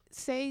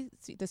 say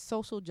the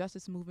social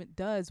justice movement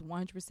does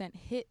 100%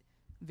 hit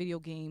video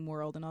game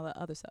world and all that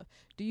other stuff.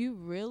 Do you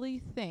really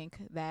think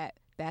that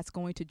that's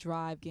going to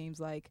drive games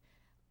like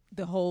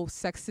the whole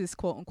sexist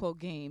quote-unquote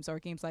games, or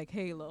games like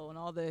Halo and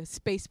all the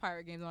space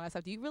pirate games and all that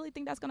stuff? Do you really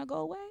think that's going to go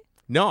away?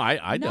 No,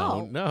 I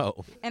don't. No.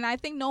 And I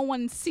think no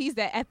one sees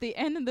that at the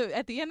end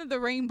of the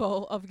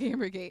rainbow of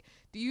GamerGate.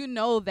 Do you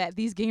know that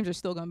these games are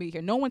still going to be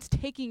here? No one's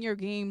taking your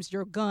games,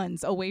 your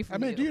guns away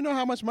from you. do you know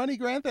how much money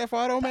Grand Theft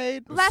Auto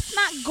made? That's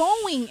not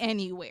going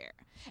anywhere.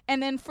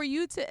 And then for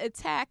you to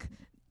attack,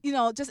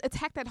 just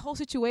attack that whole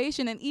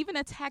situation, and even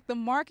attack the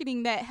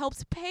marketing that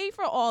helps pay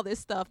for all this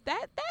stuff,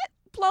 that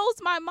blows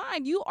my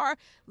mind. You are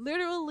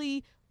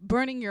literally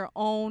burning your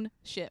own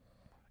ship.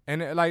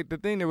 And the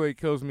thing that really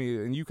kills me,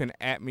 and you can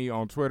at me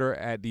on Twitter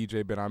at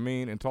DJ Ben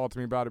Amin and talk to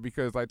me about it,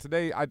 because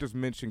today I just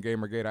mentioned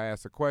GamerGate. I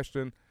asked a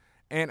question,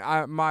 and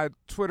my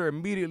Twitter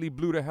immediately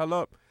blew the hell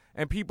up,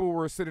 and people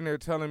were sitting there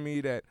telling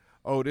me that,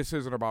 oh, this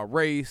isn't about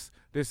race,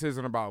 this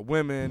isn't about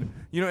women,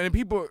 and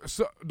people.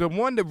 So the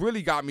one that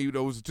really got me,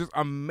 though, was just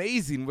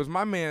amazing, was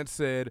my man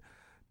said,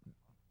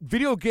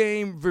 video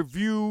game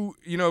review,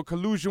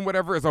 collusion,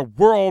 whatever, is a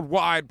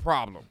worldwide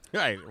problem.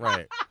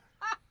 Right.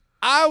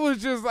 I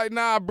was just like,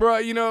 nah, bro,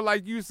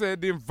 like you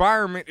said, the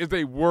environment is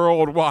a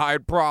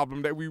worldwide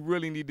problem that we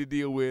really need to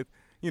deal with.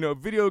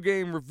 Video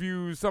game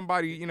reviews,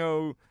 somebody,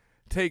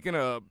 taking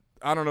an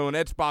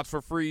Xbox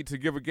for free to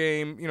give a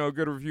game, a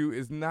good review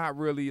is not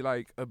really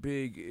like a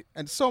big.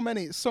 And so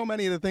many of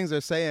the things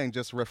they're saying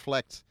just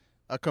reflect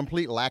a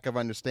complete lack of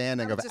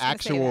understanding of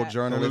actual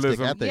journalistic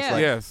ethics. Yeah.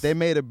 Yes. They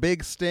made a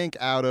big stink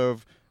out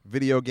of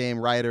video game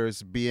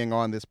writers being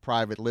on this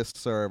private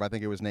listserv. I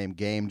think it was named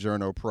Game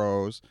Journal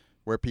Pros,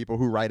 where people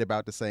who write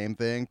about the same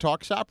thing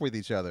talk shop with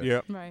each other.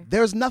 Yep. Right.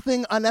 There's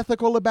nothing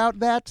unethical about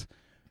that.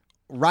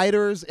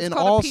 Writers in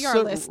called all a PR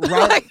list.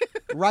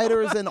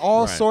 writers in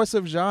all sorts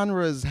of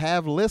genres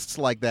have lists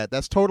like that.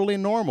 That's totally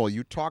normal.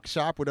 You talk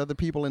shop with other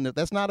people in it.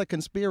 That's not a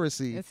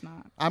conspiracy. It's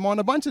not. I'm on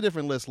a bunch of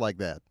different lists like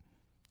that.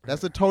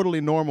 That's a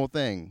totally normal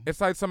thing. It's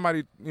like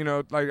somebody,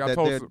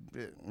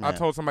 I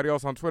told somebody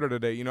else on Twitter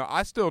today,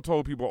 I still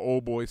told people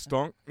old boy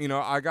stunk.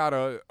 I got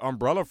a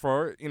umbrella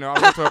for it. I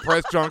went to a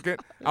press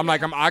junket. I'm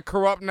like, am I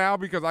corrupt now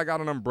because I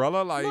got an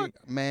umbrella? Like,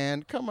 look,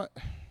 man, come on.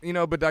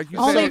 But like you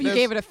Only said, if you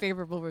gave it a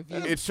favorable review.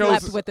 It shows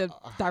Slept with the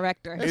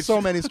director. There's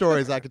so many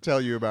stories I could tell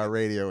you about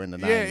radio in the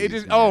 90s. Yeah, it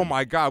just. man. Oh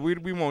my God, we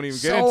won't even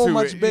get into it. So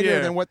much bigger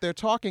than what they're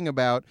talking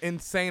about.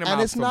 Insane And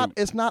amount.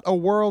 it's not a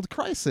world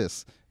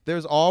crisis.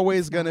 There's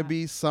always going to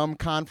be some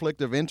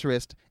conflict of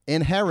interest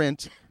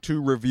inherent to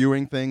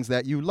reviewing things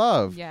that you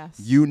love. Yes.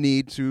 You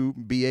need to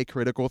be a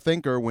critical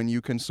thinker when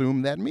you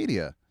consume that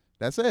media.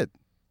 That's it.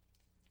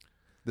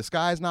 The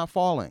sky's not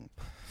falling.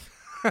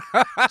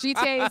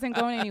 GTA isn't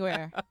going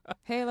anywhere.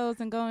 Halo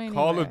isn't going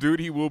anywhere. Call of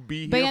Duty will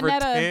be here for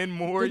 10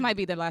 more. This might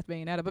be the last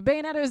Bayonetta, but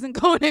Bayonetta isn't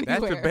going anywhere.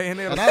 That's the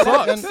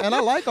Bayonetta. And I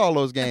like all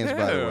those games,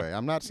 by the way.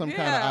 I'm not some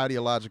kind of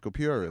ideological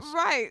purist.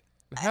 Right.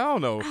 Hell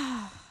no.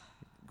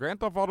 Grand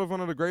Theft Auto is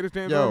one of the greatest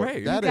games Yo, ever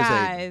made. that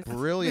Guys. is a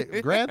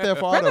brilliant. Grand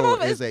Theft Auto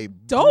is a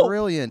dope.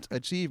 brilliant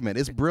achievement.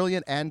 It's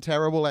brilliant and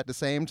terrible at the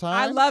same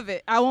time. I love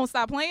it. I won't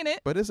stop playing it.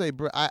 But it's a.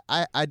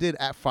 I did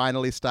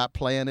finally stop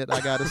playing it.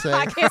 I gotta say.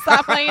 I can't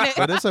stop playing it.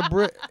 But it's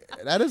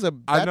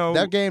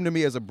that game to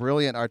me is a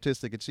brilliant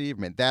artistic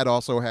achievement. That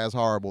also has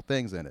horrible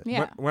things in it.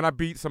 Yeah. When I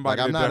beat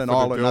somebody, Like I'm to not death an with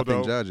all a or dildo,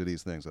 nothing judge of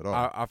these things at all.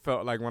 I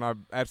felt like when I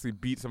actually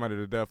beat somebody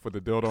to death with a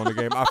dildo in the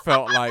game, I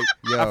felt like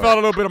Yo. I felt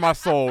a little bit of my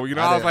soul. You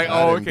know, I was like,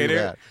 I oh, didn't okay, do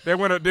that. they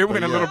went a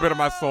little bit of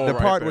my soul. The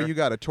right part there. where you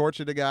got to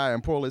torture the guy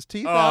and pull his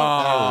teeth out,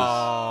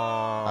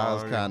 I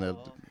was kind of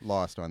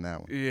lost on that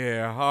one.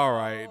 Yeah, all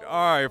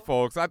right,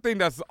 folks. I think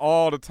that's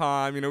all the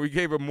time. You know, we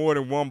gave it more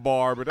than one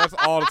bar, but that's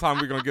all the time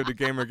we're gonna give to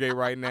GamerGate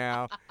right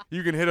now.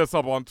 You can hit us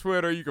up on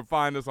Twitter. You can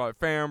find us on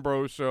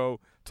FanBrosShow.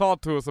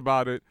 Talk to us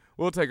about it.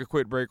 We'll take a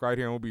quick break right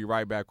here, and we'll be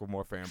right back with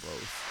more Fan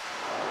Bros.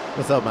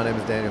 What's up? My name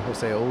is Daniel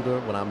Jose Older.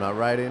 When I'm not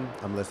writing,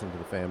 I'm listening to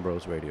the Fan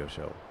Bros radio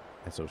show,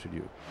 and so should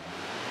you.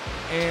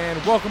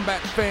 And welcome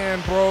back,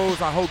 Fan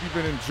Bros. I hope you've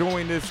been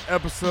enjoying this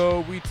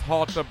episode. We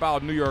talked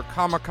about New York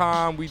Comic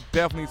Con. We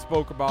definitely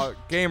spoke about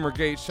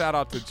Gamergate. Shout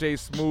out to Jay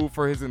Smooth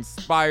for his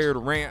inspired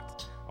rant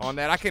on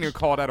that. I can't even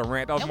call that a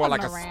rant. That was more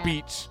like a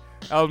speech.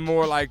 That was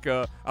more like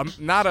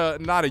not a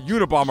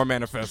Unabomber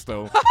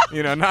manifesto.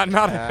 You know, not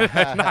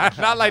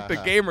like the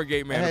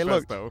Gamergate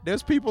manifesto. Hey, look,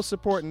 there's people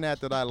supporting that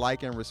I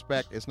like and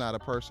respect. It's not a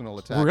personal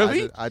attack.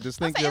 Really? I just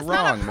think It's you're not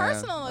wrong, a man.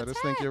 personal I just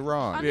attack. think you're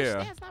wrong.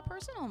 Understand, it's not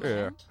personal, man.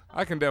 Yeah,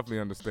 I can definitely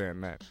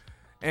understand that.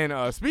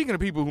 And speaking of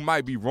people who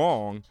might be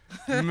wrong,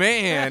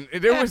 man,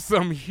 there was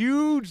some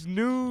huge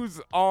news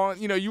on,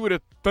 you would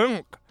have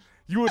thunk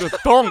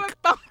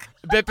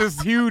that this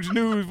huge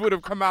news would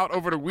have come out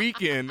over the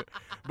weekend.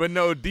 But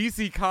no,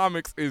 DC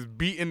Comics is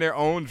beating their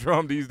own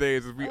drum these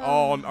days, as we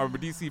all know.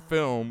 DC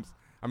Films,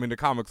 I mean, the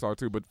comics are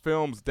too, but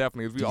films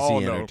definitely, as we all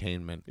know. DC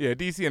Entertainment. Yeah,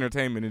 DC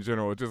Entertainment in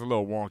general is just a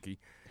little wonky.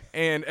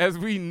 And as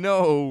we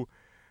know,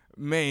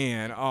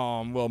 man,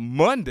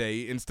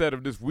 Monday, instead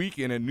of this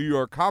weekend at New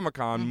York Comic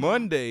Con,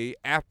 Monday,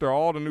 after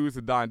all the news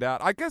had died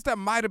out, I guess that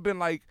might have been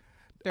like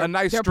a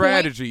nice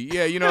strategy.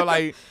 Yeah,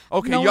 like,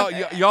 okay,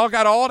 y'all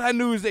got all that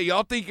news there.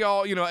 Y'all think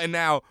y'all, and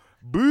now,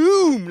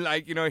 boom,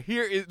 like,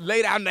 here is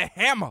lay down the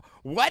hammer.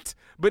 What?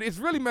 But it's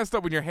really messed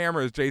up when your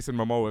hammer is Jason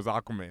Momoa's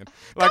Aquaman.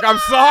 Like, I'm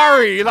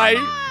sorry. Like,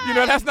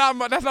 that's not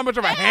much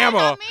of a hammer.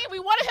 I mean, we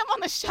wanted him on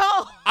the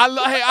show.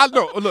 I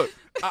know. Look,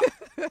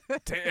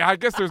 I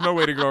guess there's no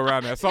way to go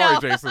around that. Sorry,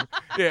 Jason.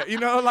 Yeah,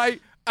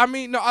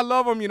 I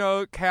love him,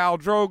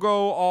 Khal Drogo,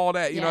 all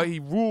that. He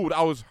ruled.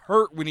 I was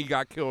hurt when he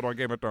got killed on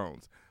Game of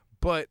Thrones.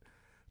 But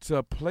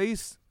to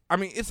place,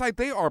 it's like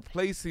they are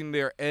placing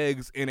their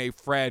eggs in a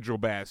fragile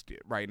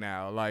basket right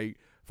now. Like,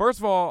 first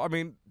of all,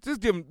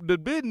 just give them, the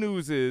big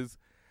news is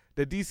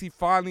that DC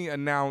finally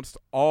announced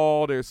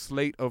all their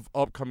slate of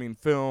upcoming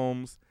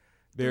films.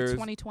 There's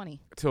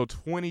 2020. Till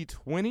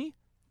 2020?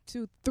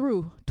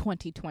 Through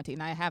 2020.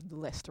 And I have the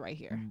list right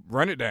here.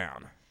 Run it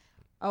down.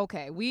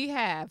 Okay, we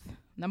have,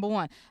 number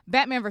 1,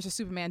 Batman vs.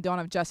 Superman, Dawn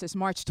of Justice,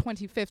 March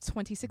 25th,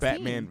 2016.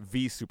 Batman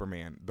v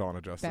Superman, Dawn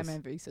of Justice.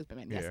 Batman v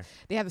Superman, yes. Yeah.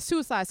 They have the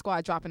Suicide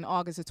Squad dropping in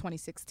August of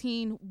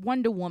 2016,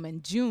 Wonder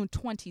Woman, June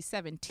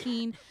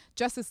 2017,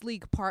 Justice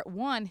League Part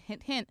 1,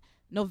 hint, hint,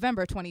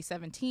 November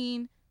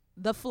 2017,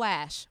 The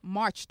Flash,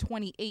 March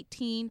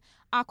 2018,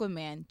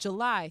 Aquaman,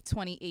 July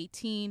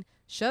 2018,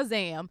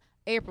 Shazam,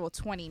 April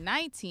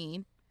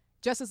 2019,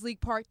 Justice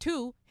League Part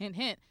 2, hint,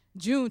 hint,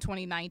 June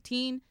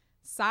 2019,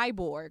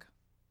 Cyborg.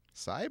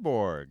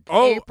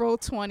 Oh, April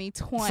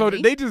 2020. So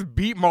did they just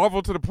beat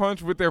Marvel to the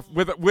punch with their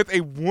with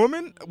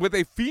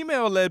a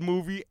female-led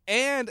movie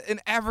and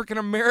an African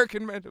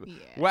American man? Yeah.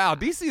 Wow,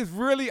 DC is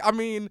really.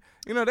 They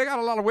got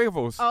a lot of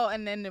huevos. Oh,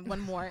 and then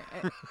one more.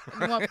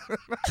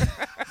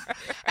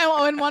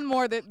 and one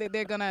more that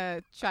they're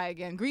gonna try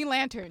again. Green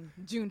Lantern,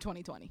 June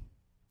 2020.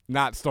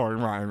 Not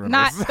starring Ryan Reynolds.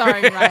 Not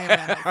starring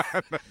Ryan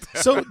Reynolds.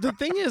 So the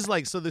thing is,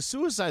 the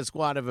Suicide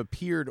Squad have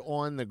appeared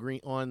on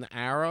the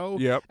Arrow.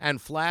 Yep.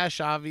 And Flash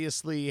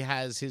obviously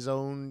has his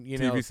own,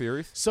 TV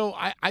series. So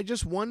I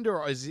just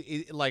wonder,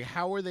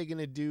 how are they going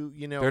to do?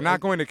 They're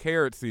not going to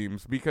care, it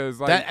seems, because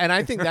and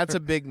I think that's a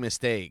big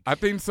mistake. I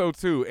think so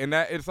too, and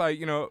that it's like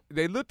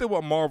they looked at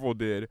what Marvel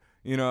did.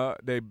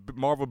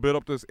 Marvel built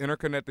up this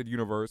interconnected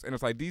universe, and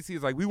it's like DC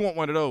is like, we want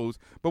one of those,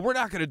 but we're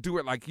not going to do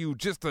it like you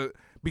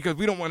because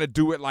we don't want to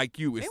do it like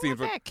you. They seems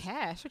want like that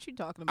cash. What you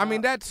talking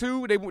about? that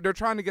too. They're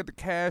trying to get the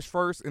cash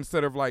first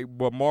instead of like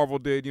what Marvel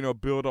did.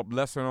 Build up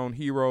lesser known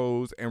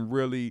heroes and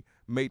really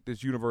make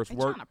this universe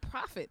work. Trying to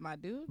profit, my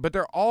dude. But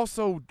they're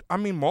also,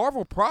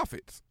 Marvel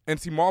profits, and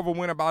see, Marvel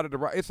went about it the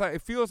right. It's like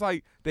it feels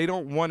like they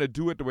don't want to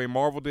do it the way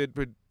Marvel did,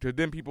 but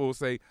then people will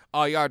say,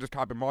 "Oh, yeah, I just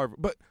copied Marvel,"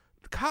 but.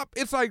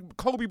 It's like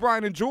Kobe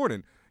Bryant and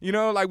Jordan.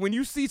 Like when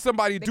you see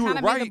somebody do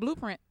it right. Made the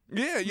blueprint.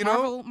 Yeah, you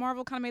know.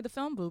 Marvel kind of made the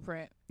film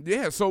blueprint.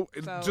 Yeah, so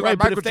So- just Right, like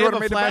but Michael if they have Jordan a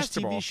made the Flash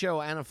basketball. TV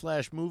show and a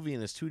Flash movie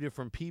and it's two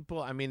different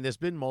people, I mean, there's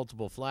been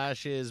multiple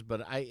Flashes,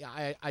 but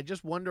I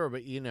just wonder,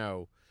 but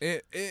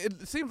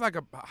It seems like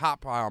a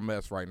hot pile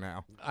mess right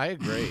now. I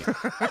agree.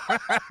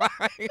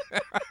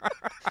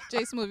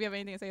 Jay Smooth, you have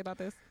anything to say about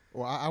this?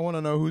 Well, I want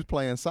to know who's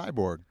playing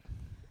Cyborg.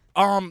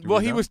 Well,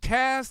 he know? was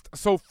cast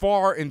so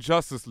far in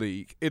Justice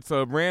League. It's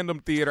a random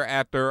theater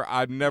actor.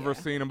 I'd never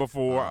seen him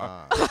before.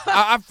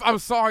 I'm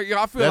sorry. You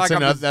know, I feel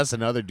That's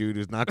another dude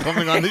who's not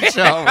coming on the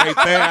show right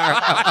there.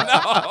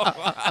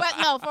 But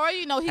no, for all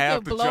you know, he Half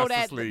could the blow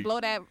Justice League.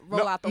 that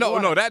roll out the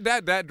water. No,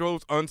 that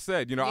goes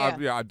unsaid. You know,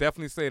 Yeah. I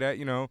definitely say that.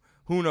 You know,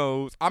 who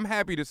knows? I'm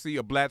happy to see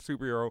a black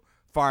superhero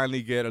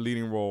finally get a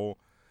leading role.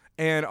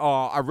 And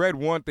I read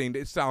one thing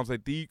that sounds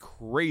like the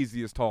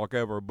craziest talk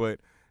ever, but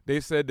they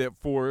said that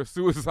for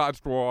Suicide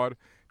Squad,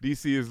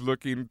 DC is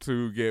looking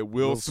to get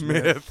Will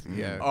Smith.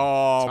 Yeah.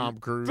 Tom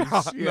Cruise.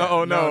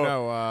 No.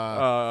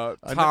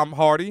 Tom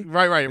Hardy.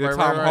 Right.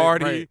 Tom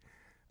Hardy.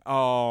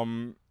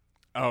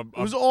 It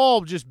was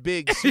all just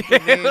big super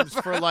names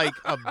for like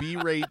a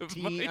B-rate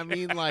team. I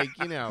mean, like,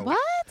 you know. What?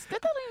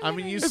 That don't even I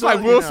mean, you It's saw, like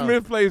Will you know,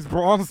 Smith plays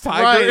Bronze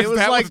Tiger. Right, Is it was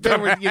that like what's they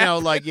gonna were, you know,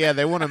 happen? like, yeah,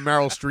 they wanted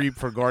Meryl Streep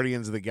for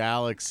Guardians of the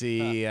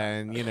Galaxy,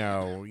 and, you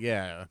know,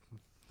 yeah.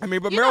 I mean,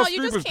 but you Meryl know,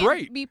 you Streep just was can't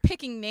great. be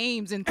picking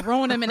names and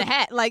throwing them in a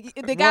hat. Like,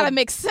 they got to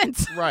make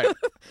sense. Right.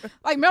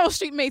 Like, Meryl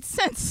Streep made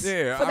sense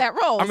Yeah, for that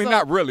role. I mean, so-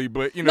 not really,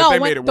 but you know, no, they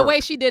when- made it work. the way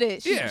she did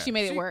it, Yeah, she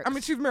made it work. I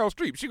mean, she's Meryl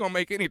Streep. She gonna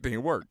make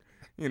anything work,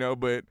 you know.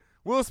 But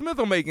Will Smith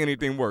will make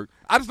anything work.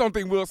 I just don't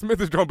think Will Smith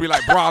is gonna be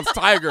like Bronze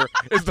Tiger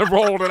is the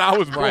role that I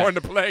was born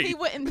to play. he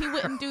wouldn't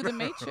do the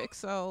Matrix,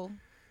 so.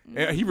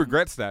 Yeah, he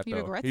regrets that He though.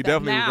 regrets He that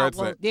definitely now. regrets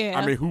Well, that. yeah.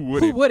 I mean, who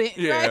wouldn't? Who wouldn't,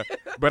 Yeah, right?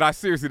 but I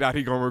seriously doubt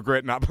he gonna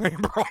regret not playing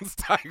Bronze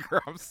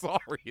Tiger. I'm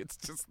sorry, it's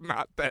just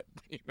not that.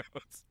 You know,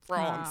 it's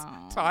Bronze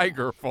Oh.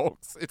 Tiger,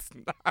 folks. It's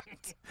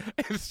not.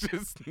 It's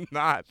just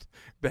not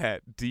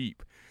that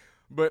deep.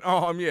 But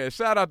yeah,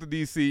 shout out to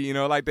DC. You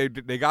know, like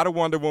they got a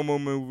Wonder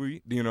Woman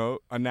movie. You know,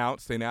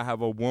 announced. They now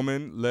have a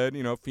woman-led,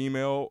 you know,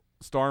 female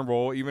starring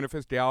role. Even if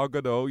it's Gal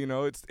Gadot, you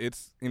know,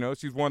 it's you know,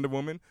 she's Wonder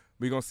Woman.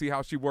 We're going to see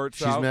how she works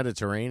She's out.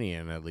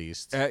 Mediterranean, at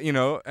least. You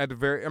know, at the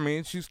very, I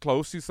mean, she's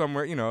close. She's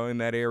somewhere, you know, in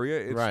that area.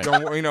 It's Right.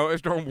 You know,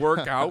 it's going to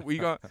work out. We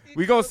gonna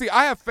see.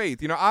 I have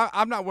faith. You know,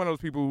 I'm not one of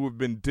those people who have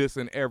been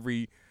dissing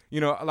every, you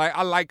know, like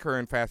I like her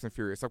in Fast and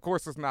Furious. Of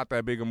course, it's not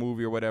that big a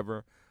movie or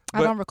whatever.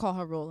 I don't recall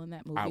her role in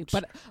that movie, Ouch.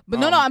 but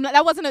no, I'm not,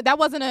 that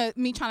wasn't a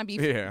me trying to be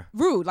Yeah.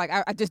 rude. Like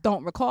I just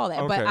don't recall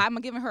that. But Okay. I'm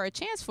giving her a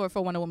chance for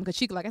Wonder Woman because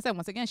she, like I said,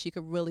 once again, she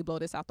could really blow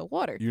this out the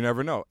water. You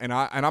never know. And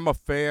I'm a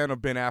fan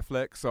of Ben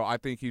Affleck, so I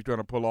think he's going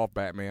to pull off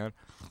Batman.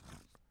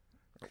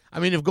 I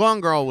mean, if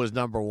Gone Girl was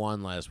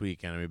 #1 last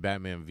weekend, I mean,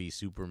 Batman v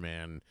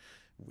Superman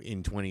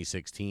in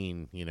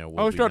 2016, you know.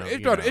 It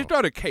started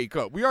to cake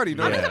up. We already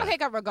know I mean, Yeah. it's gonna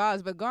take up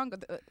regardless, but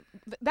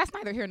that's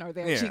neither here nor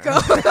there, Yeah. Chico.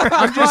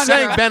 I'm just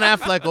saying Ben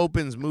Affleck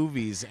opens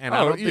movies, and I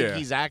Oh, don't yeah. think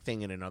he's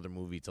acting in another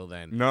movie till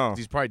then. No. 'Cause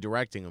he's probably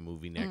directing a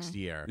movie next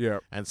year. Yeah.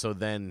 And so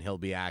then he'll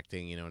be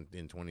acting, you know,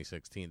 in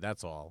 2016.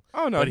 That's all.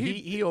 Oh, no, But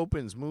he- he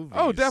opens movies.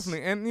 Oh,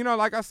 definitely. And, you know,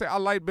 like I said, I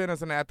like Ben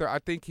as an actor. I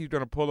think he's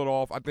going to pull it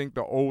off. I think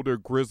the older,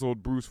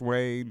 grizzled Bruce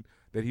Wayne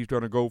that he's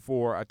going to go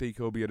for, I think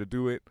he'll be able to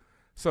do it.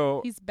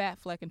 So, He's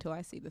Batfleck until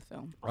I see the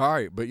film. all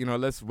right. But, you know,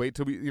 let's wait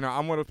till we, you know,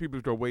 I'm one of those people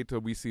who's going to wait till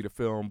we see the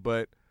film.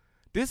 But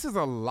this is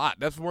a lot.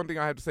 That's one thing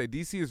I have to say.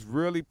 DC is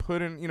really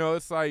putting, you know,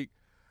 it's like,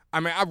 I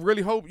mean, I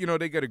really hope, you know,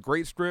 they get a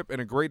great script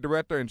and a great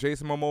director and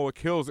Jason Momoa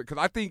kills it.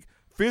 Because I think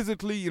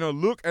physically, you know,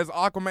 look as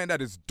Aquaman, that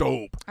is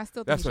dope. I still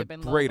think That's he a should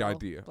have been great Lobo,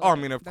 idea. but Oh, I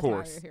mean, of that's neither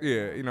course. here nor Yeah,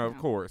 there, you know, of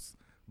course.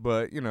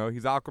 But, you know,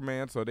 he's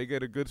Aquaman, so they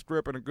get a good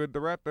script and a good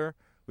director.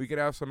 We could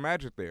have some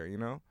magic there, you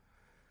know?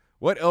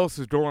 What else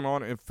is going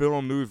on in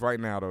film news right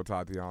now, though,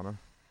 Tatiana?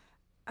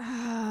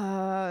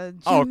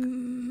 Oh,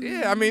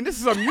 yeah, I mean, this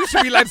is something you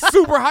should be, like,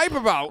 super hype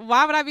about.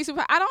 Why would I be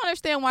super? I don't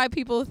understand why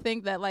people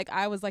think that like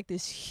I was like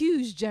this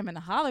huge Gem and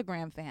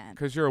Hologram fan.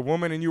 Because you're a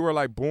woman and you were,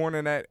 like, born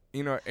in that,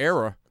 you know,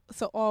 era.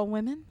 So all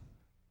women?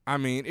 I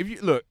mean, if you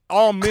look,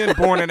 all men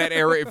born in that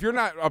era. If you're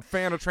not a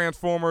fan of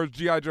Transformers,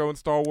 G.I. Joe, and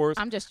Star Wars,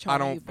 I'm just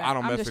trolling you, Ben. I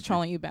don't I'm mess just with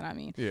trolling you, Ben. I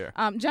mean, Yeah.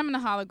 Gem and the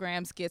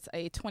Holograms gets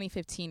a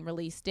 2015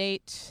 release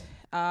date.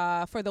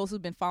 For those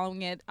who've been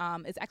following it,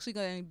 it's actually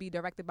going to be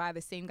directed by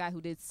the same guy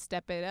who did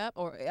Step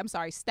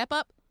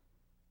Up.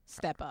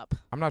 Step Up.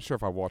 I'm not sure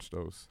if I watched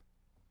those.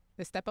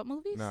 The Step Up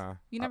movies? Nah.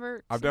 You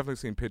never? I've definitely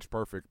seen Pitch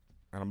Perfect,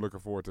 and I'm looking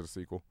forward to the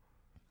sequel.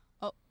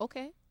 Oh,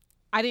 okay.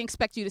 I didn't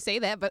expect you to say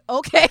that, but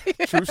okay.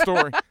 True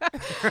story.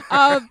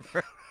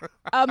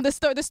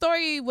 The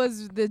story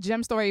was the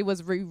Gem story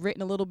was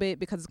rewritten a little bit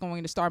because it's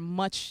going to star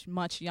much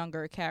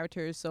younger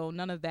characters. So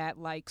none of that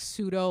like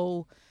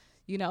pseudo,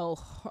 you know,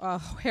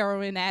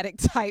 heroin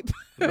addict type,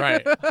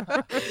 Right.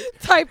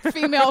 type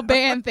female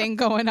band thing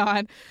going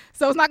on.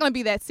 So it's not going to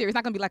be that serious. It's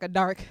not going to be like a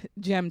dark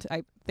Gem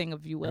type thing,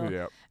 if you will.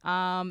 Yeah.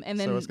 And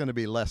then So it's going to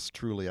be less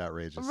truly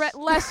outrageous.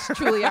 less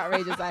truly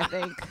outrageous, I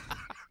think.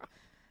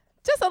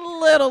 Just a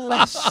little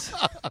less.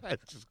 I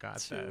just got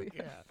that. Truly.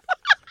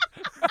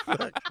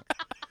 Yeah.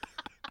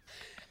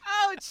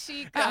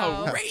 Chico.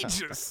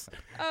 Outrageous.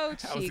 Oh,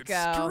 That was Chico.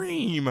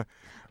 extreme.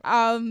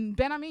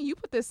 Ben, I mean, you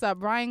put this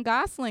up. Ryan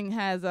Gosling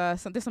has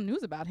there's some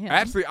news about him.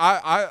 Actually,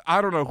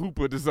 I don't know who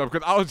put this up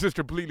because I was just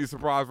completely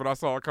surprised when I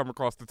saw it come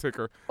across the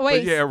ticker. Wait,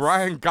 but yeah,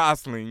 Ryan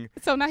Gosling.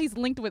 So now he's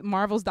linked with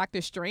Marvel's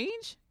Doctor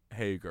Strange?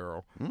 Hey,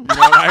 girl. You know,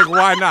 like,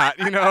 why not?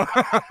 You know?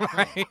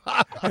 Like,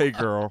 hey,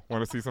 girl,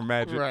 want to see some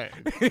magic? Right.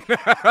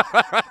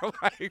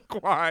 Like,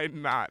 why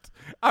not?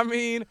 I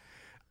mean,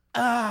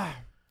 out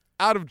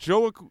of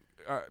Joe,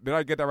 did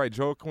I get that right?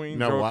 Joaquin?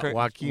 No, Joaquin?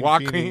 Joaquin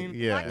Joaquin? Phoenix,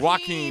 yeah.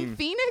 Joaquin.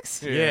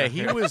 Phoenix? Yeah,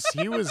 he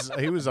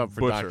was up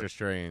for Butcher. Doctor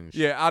Strange.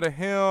 Yeah, out of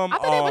him. I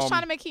thought they was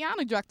trying to make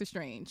Keanu Doctor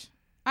Strange.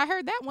 I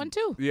heard that one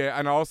too. Yeah,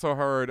 and I also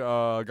heard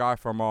a guy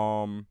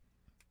from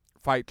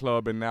Fight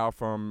Club and now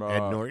from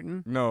Ed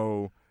Norton?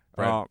 No,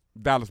 Brad-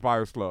 Dallas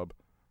Buyers Club.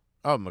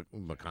 Oh,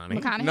 McConaughey.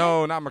 McConaughey?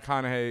 No, not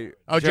McConaughey.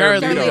 Oh,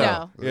 Jared Leto.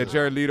 Leto. Yeah,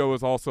 Jared Leto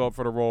is also up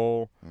for the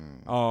role.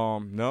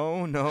 No.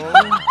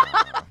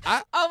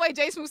 Oh wait,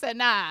 Jay Smooth said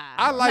nah.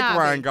 I like nah,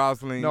 Ryan babe.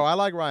 Gosling. No, I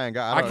like Ryan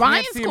Gosling. I can't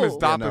Ryan's see him as cool.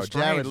 Doctor no,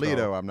 Strange. Jared Leto,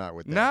 though. I'm not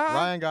with that. Nah.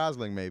 Ryan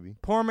Gosling, maybe.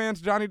 Poor man's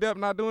Johnny Depp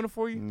not doing it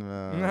for you?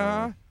 No.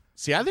 Nah.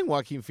 See, I think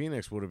Joaquin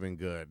Phoenix would have been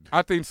good.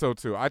 I think so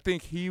too. I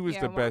think he was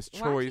Yeah, the best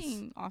choice.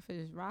 Joaquin off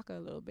his rocker a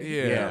little bit.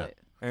 Yeah.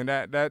 And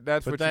that's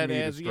But what that you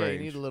need. adds, is yeah, you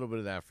Strange. need a little bit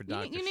of that for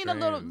Doctor You need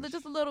Strange.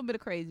 just a little bit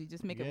of crazy.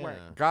 Just make it work.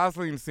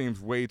 Gosling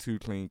seems way too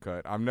clean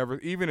cut. I've never,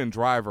 even in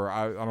Driver,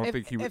 I don't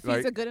think he If was he's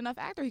like. a good enough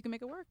actor, he can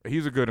make it work.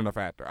 He's a good enough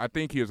actor. I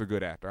think he is a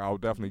good actor. I'll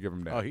definitely give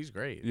him that. Oh, he's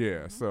great.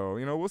 Yeah. So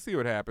we'll see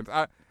what happens.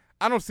 I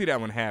don't see that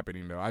one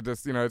happening though. I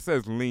just it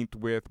says linked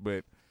with,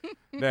 but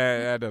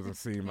that doesn't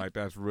seem like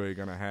that's really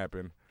gonna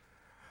happen.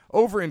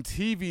 Over in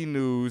TV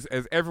news,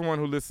 as everyone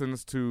who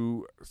listens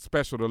to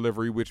Special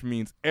Delivery, which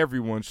means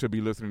everyone should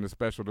be listening to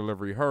Special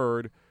Delivery,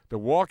 heard, The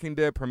Walking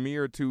Dead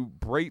premiered to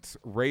breaks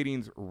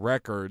ratings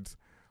records,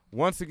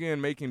 once again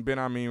making Ben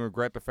Amin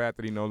regret the fact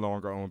that he no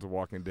longer owns a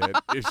Walking Dead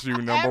issue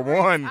number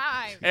one.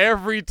 Time.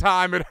 Every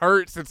time it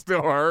hurts, it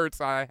still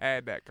hurts. I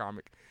had that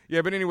comic.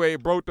 Yeah, but anyway,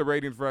 it broke the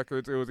ratings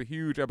records. It was a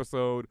huge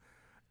episode.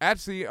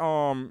 Actually,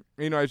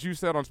 as you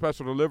said on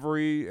Special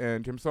Delivery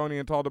and Tim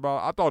Sonian talked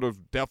about, I thought it was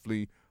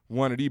definitely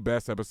one of the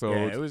best episodes.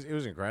 Yeah, it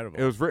was incredible.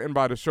 It was written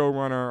by the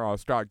showrunner,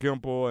 Scott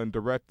Gimple, and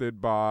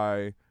directed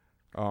by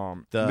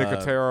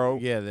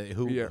Nicotero. Yeah,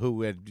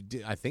 who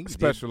had, I think,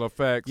 Special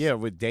effects. Yeah,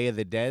 with Day of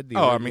the Dead. He's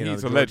a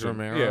George legend.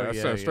 Romero.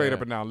 Yeah, straight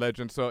up and down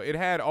legend. So it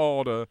had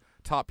all the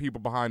top people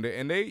behind it,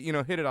 and they,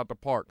 hit it out the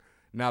park.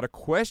 Now the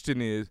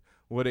question is,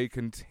 will they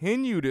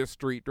continue this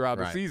streak throughout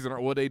the season, or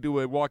will they do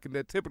what Walking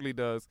Dead typically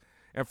does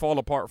and fall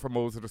apart for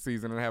most of the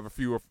season and have a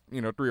few,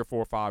 3 or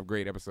 4 or 5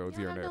 great episodes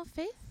here and there? No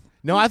faith?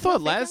 No, I thought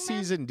last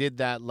season did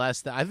that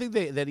less. I think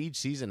that each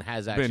season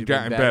has actually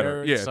been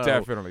better. Yeah, so,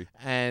 definitely.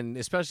 And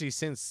especially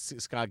since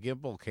Scott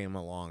Gimple came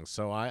along,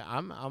 so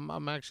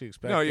I'm actually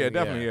expecting. No, yeah,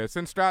 definitely. Yeah,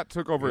 since Scott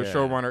took over as Yeah.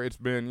 showrunner, it's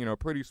been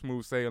pretty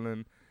smooth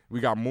sailing. We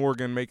got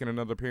Morgan making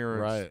another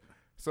appearance. Right.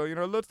 So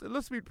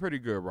let's be pretty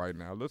good right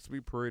now. Let's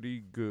be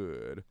pretty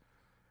good.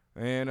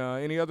 And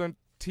any other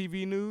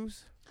TV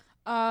news?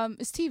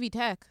 It's TV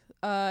tech.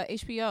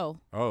 HBO.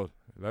 Oh,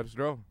 let us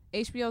know.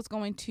 HBO is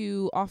going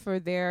to offer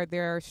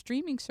their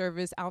streaming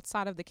service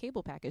outside of the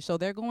cable package. So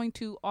they're going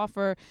to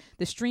offer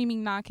the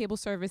streaming non-cable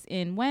service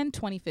in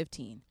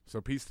 2015.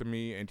 So peace to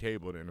me and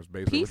cable then is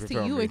basically Peace what to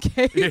you're you telling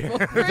and me. cable.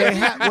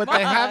 What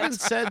they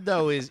haven't said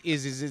though is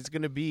it's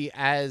going to be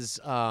as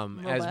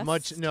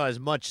much as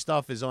much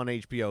stuff as on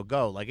HBO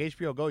Go. Like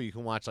HBO Go, you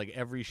can watch like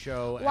every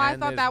show. Well, I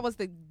thought that was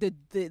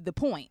the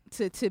point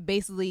to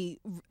basically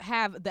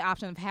have the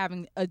option of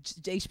having a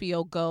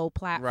HBO Go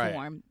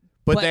platform.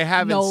 But they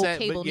haven't no said.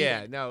 cable But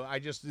yeah, needed. no.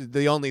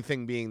 The only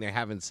thing being they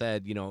haven't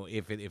said.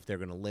 If they're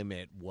going to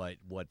limit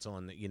what's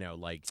on.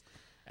 Like,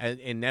 and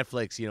in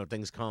Netflix,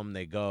 things come,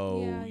 they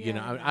go.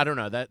 Yeah, I don't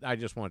know. That I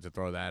just wanted to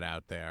throw that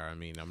out there. I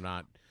mean, I'm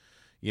not.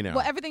 Well,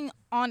 everything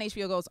on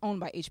HBO Go is owned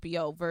by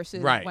HBO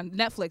versus when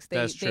Netflix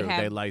That's they true.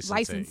 have They license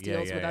license it.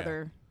 deals Yeah, with yeah.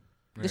 other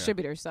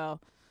distributors.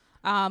 So.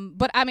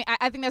 But I mean,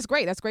 I think that's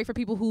great. That's great for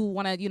people who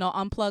want to,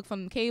 unplug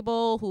from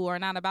cable, who are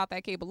not about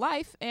that cable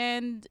life.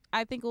 And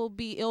I think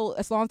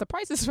as long as the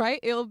price is right,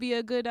 it'll be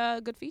a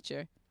good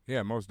feature.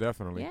 Yeah, most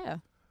definitely. Yeah.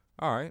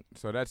 All right,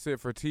 so that's it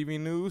for TV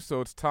news.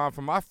 So it's time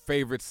for my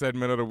favorite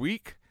segment of the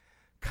week,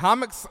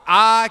 Comics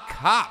I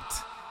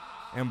Copped.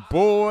 And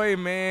boy,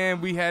 man,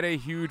 we had a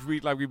huge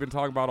week like we've been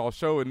talking about all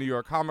show at New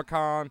York Comic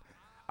Con.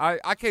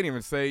 I can't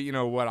even say,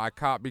 what I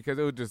copped because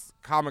it was just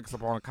comics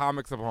upon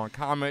comics upon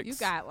comics. You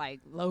got,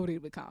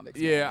 loaded with comics.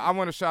 Yeah, man. I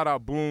want to shout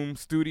out Boom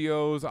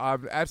Studios.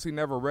 I've actually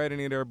never read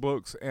any of their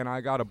books, and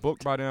I got a book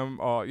by them.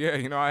 I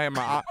had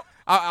my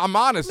I'm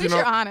honest, At least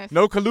you're honest.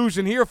 No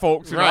collusion here,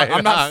 folks. Right.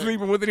 I'm not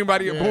sleeping with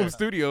anybody at Boom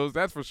Studios,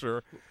 that's for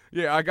sure.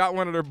 Yeah, I got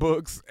one of their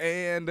books,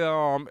 and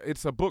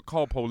it's a book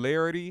called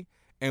Polarity.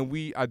 And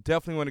I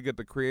definitely want to get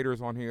the creators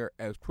on here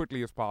as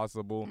quickly as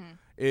possible.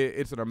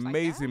 It's an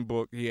amazing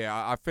book. Yeah,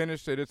 I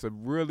finished it. It's a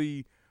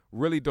really,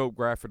 really dope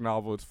graphic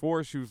novel. It's 4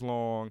 issues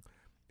long.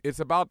 It's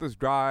about this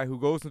guy who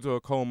goes into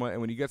a coma,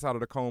 and when he gets out of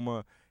the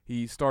coma,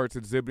 he starts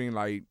exhibiting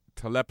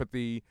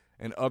telepathy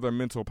and other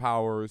mental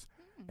powers,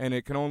 and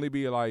it can only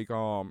be like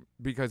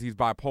because he's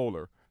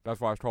bipolar. That's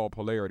why it's called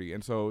polarity.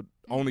 And so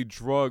only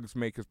drugs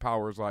make his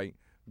powers like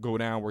go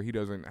down where he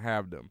doesn't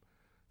have them.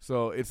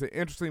 So it's an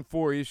interesting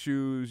 4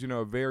 issues,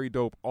 very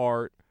dope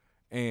art.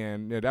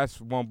 And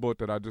that's one book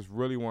that I just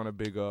really want to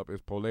big up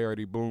is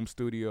Polarity, Boom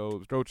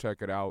Studios. Go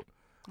check it out.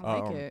 I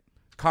like it.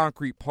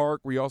 Concrete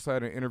Park. We also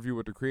had an interview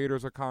with the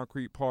creators of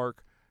Concrete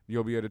Park.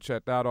 You'll be able to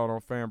check that out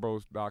on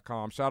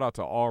FanBros.com. Shout out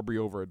to Aubrey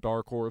over at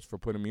Dark Horse for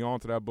putting me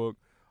onto that book.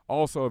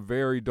 Also a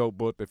very dope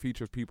book that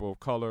features people of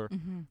color.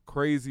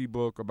 Crazy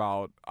book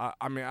about,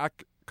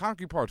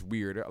 Concrete Park's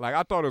weird. Like,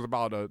 I thought it was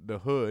about the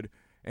hood,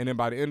 and then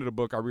by the end of the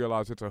book, I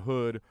realized it's a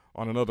hood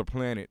on another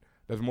planet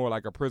that's more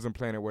like a prison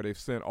planet where they've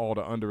sent all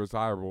the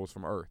undesirables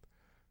from Earth.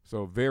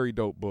 So, very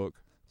dope book.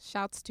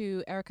 Shouts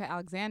to Erica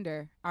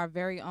Alexander, our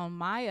very own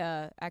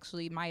Maya.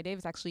 Actually, Maya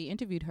Davis actually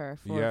interviewed her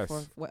for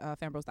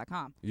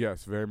FanBros.com.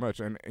 Yes, very much.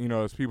 And,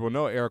 as people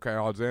know, Erica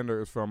Alexander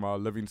is from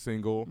Living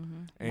Single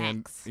and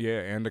Max.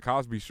 and The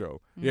Cosby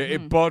Show. Yeah,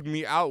 it bugged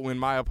me out when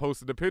Maya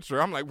posted the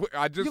picture. I'm like,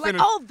 I just You're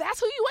finished. like, oh, that's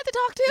who you went to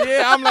talk to?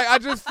 Yeah, I'm like, I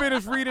just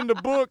finished reading the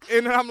book,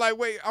 and I'm like,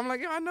 wait. I'm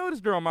like, yeah, I know this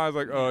girl. Maya's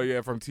like, oh,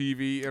 yeah, from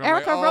TV. And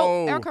Erica I'm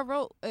like, Erica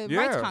wrote,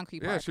 writes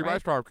Concrete Park, Yeah, she right?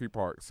 writes Concrete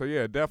Park. So,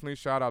 yeah, definitely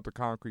shout out to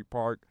Concrete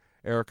Park,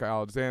 Erica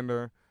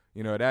Alexander.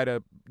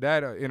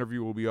 That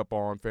interview will be up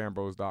on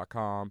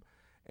fanbros.com.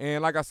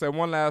 And like I said,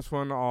 one last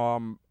one.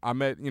 I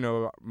met,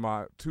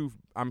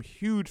 I'm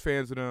huge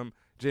fans of them,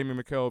 Jamie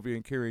McKelvey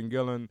and Kieran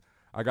Gillen.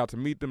 I got to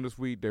meet them this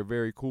week. They're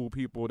very cool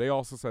people. They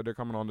also said they're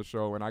coming on the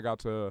show, and I got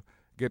to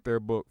get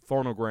their book,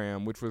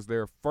 Phonogram, which was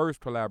their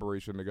first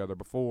collaboration together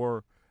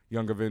before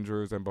Young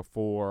Avengers and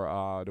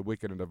before The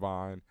Wicked and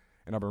Divine.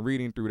 And I've been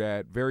reading through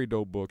that. Very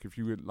dope book. If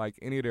you would like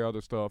any of their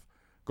other stuff,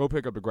 go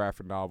pick up the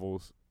graphic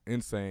novels.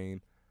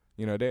 Insane.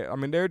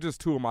 They're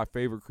just 2 of my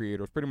favorite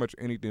creators. Pretty much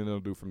anything they'll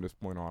do from this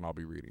point on, I'll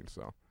be reading.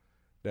 So,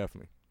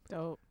 definitely.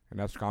 Dope. And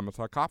that's Comments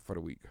I Cop for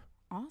the week.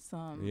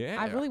 Awesome. Yeah.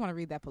 I really want to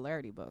read that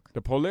Polarity book.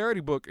 The Polarity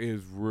book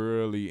is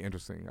really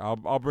interesting.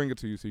 I'll bring it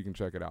to you so you can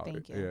check it out.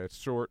 Thank you. Yeah, it's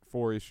short,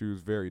 4 issues,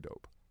 very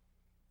dope.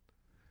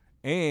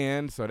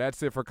 And so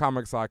that's it for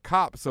Comics I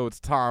Cop. So it's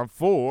time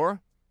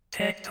for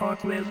Tech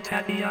Talk with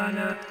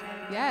Tatiana.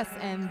 Yes,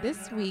 and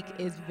this week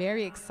is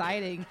very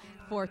exciting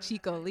for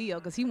Chico Leo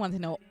because he wanted to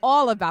know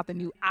all about the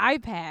new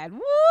iPad. Woo!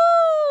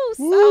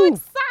 So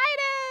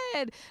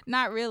excited!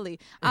 Not really.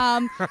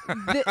 The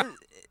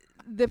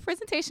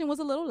presentation was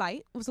a little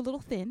light. It was a little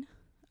thin.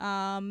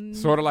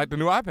 sort of like the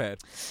new iPad.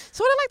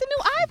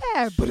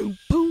 Boom,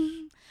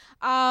 boom.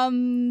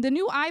 The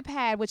new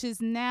iPad, which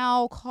is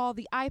now called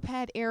the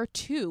iPad Air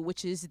 2,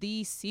 which is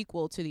the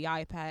sequel to the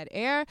iPad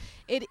Air.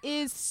 It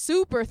is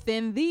super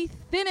thin, the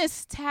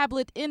thinnest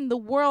tablet in the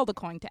world,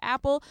 according to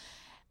Apple.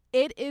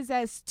 It is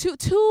as two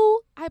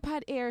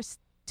iPad Air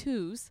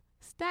 2s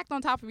stacked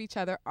on top of each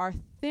other are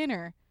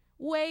thinner,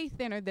 way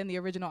thinner than the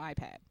original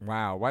iPad.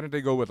 Wow. Why didn't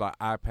they go with like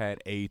iPad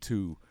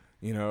A2?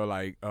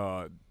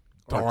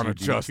 Dawn of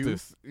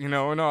Justice,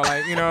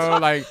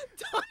 like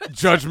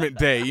Judgment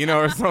Day,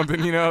 or something,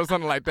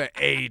 something like that.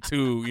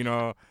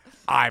 A2,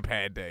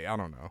 iPad Day. I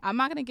don't know. I'm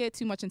not going to get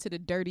too much into the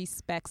dirty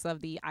specs of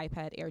the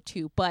iPad Air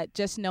 2, but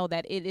just know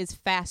that it is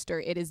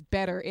faster, it is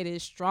better, it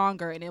is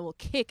stronger, and it will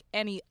kick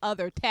any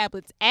other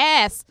tablet's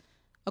ass,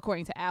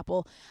 according to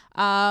Apple.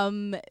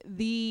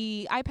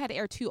 The iPad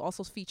Air 2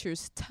 also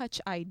features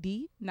Touch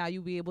ID. Now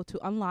you'll be able to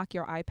unlock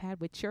your iPad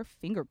with your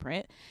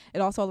fingerprint.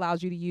 It also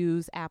allows you to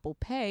use Apple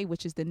Pay,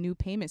 which is the new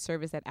payment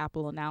service that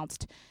Apple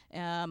announced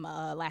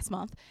last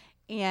month,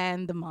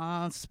 and the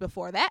months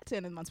before that,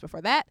 and the months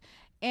before that.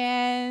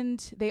 And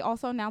they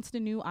also announced a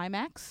new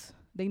iMacs.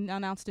 They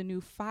announced a new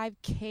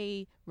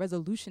 5K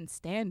resolution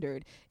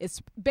standard.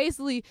 It's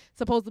basically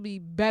supposed to be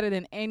better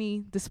than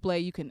any display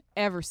you can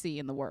ever see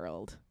in the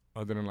world.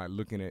 Other than like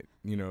looking at,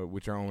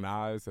 with your own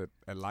eyes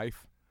at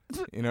life,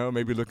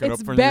 maybe looking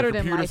up from better your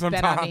than computer life, Ben,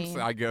 sometimes.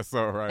 I guess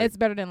so, right? It's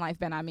better than life,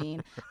 Ben,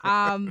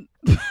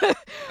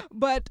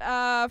 But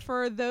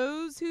for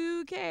those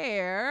who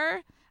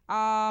care,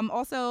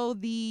 also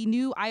the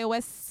new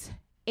iOS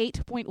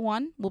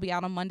 8.1 will be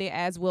out on Monday,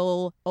 as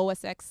will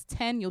OS X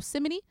 10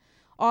 Yosemite,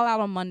 all out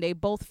on Monday,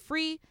 both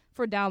free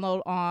for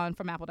download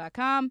from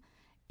Apple.com.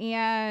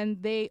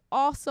 And they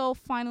also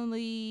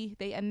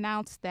they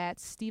announced that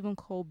Stephen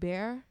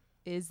Colbert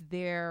is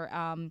their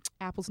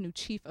Apple's new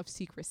chief of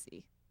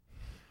secrecy.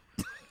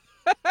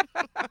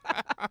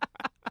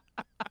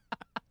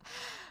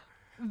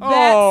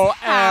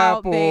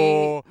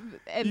 Apple.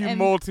 You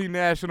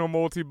multinational,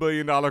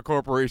 multi-billion-dollar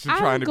corporation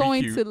trying to be cute.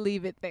 I'm going to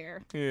leave it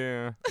there.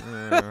 Yeah.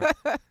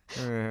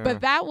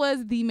 But that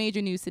was the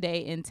major news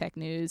today in tech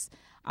news.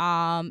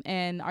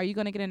 And are you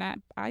going to get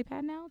an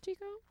iPad now,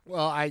 Chico?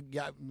 Well, I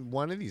got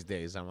one of these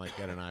days I might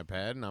get an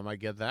iPad, and I might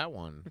get that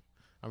one.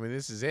 I mean,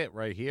 this is it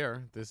right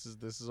here. This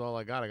is all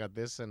I got. I got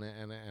this and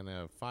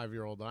a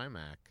 5-year-old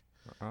iMac.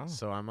 Oh.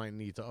 So I might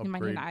need to You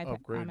might need upgrade, an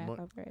upgrade,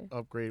 iPad my-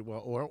 upgrade.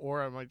 Well,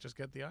 or I might just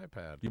get the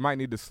iPad. You might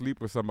need to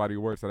sleep with somebody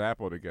who works at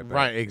Apple to get that.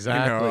 Right,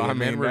 exactly. You know, and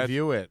then that's-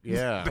 review it.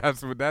 Yeah.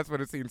 That's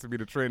what it seems to be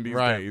the trend these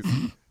Right.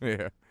 days.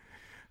 Yeah.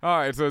 All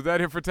right, so is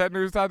that it for Tech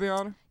News,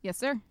 Tatiana? Yes,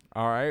 sir.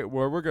 All right,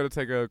 well, we're going to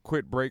take a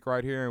quick break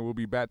right here, and we'll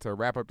be back to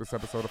wrap up this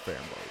episode of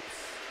FanBros.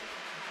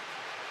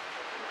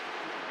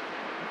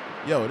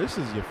 Yo, this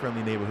is your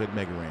friendly neighborhood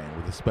Mega Ran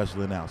with a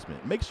special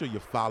announcement. Make sure you're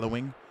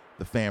following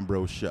the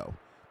FanBros Show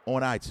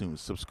on iTunes.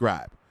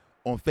 Subscribe.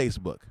 On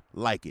Facebook,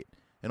 like it.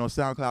 And on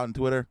SoundCloud and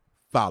Twitter,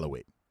 follow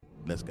it.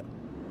 Let's go.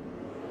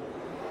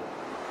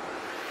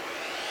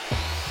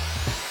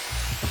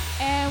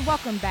 And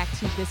welcome back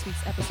to this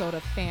week's episode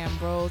of Fan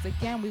Bros.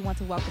 Again, we want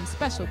to welcome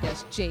special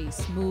guest Jay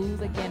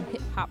Smooth, again,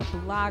 hip-hop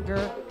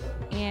blogger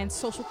and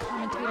social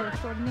commentator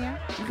extraordinaire.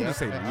 You can just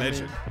say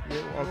legend.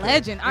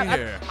 Legend.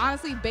 Yeah.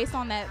 Honestly, based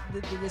on that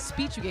the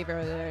speech you gave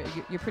earlier,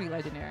 you're pretty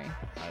legendary.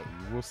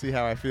 We'll see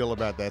how I feel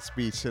about that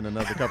speech in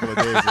another couple of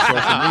days of social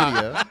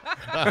media.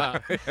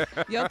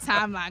 Your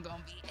timeline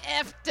gonna be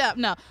effed up.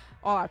 No,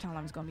 all our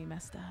timeline's gonna be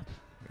messed up.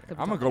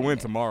 I'm going to go in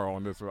tomorrow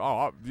on this one.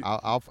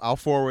 I'll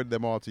forward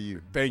them all to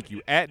you. Thank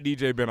you. At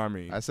DJ Ben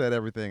Amin. I said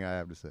everything I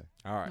have to say.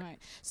 All right. All right.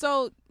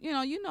 So, you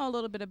know a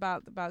little bit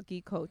about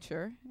geek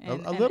culture.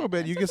 And, A little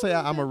bit. You can just say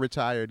little I'm a bit.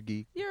 retired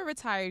geek. You're a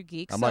retired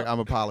geek. I'm so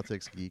a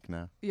politics geek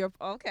now. You're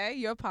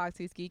a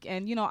politics geek,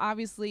 and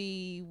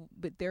obviously,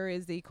 but there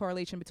is a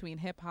correlation between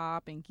hip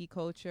hop and geek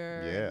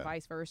culture, Yeah. and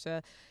vice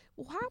versa.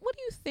 What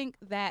do you think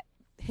that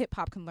hip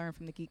hop can learn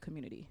from the geek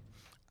community?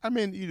 I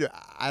mean,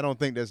 I don't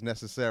think there's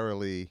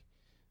necessarily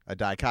a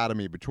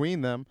dichotomy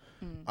between them.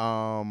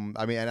 I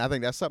mean, and I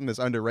think that's something that's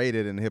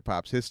underrated in hip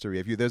hop's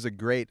history. There's a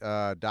great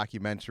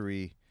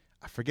documentary,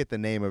 I forget the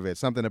name of it,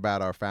 something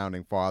about our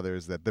founding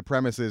fathers. That the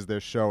premise is they're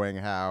showing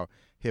how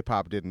hip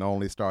hop didn't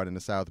only start in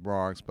the South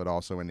Bronx, but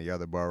also in the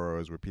other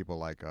boroughs with people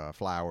like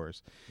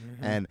Flowers.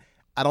 And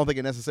I don't think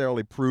it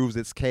necessarily proves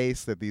its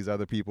case that these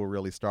other people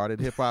really started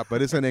hip hop,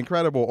 but it's an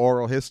incredible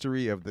oral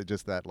history of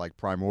just that like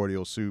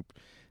primordial soup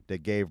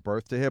that gave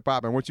birth to hip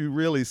hop. And what you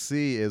really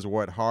see is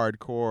what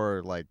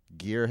hardcore like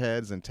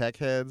gearheads and tech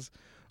heads,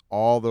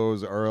 all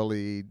those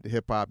early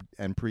hip hop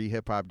and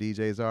pre-hip hop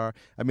DJs are.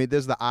 I mean,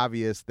 there's the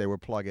obvious, they were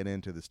plugging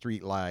into the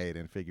street light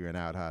and figuring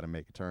out how to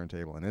make a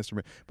turntable and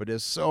instrument, but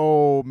there's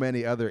so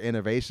many other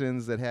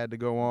innovations that had to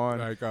go on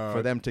Like,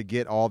 for them to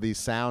get all these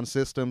sound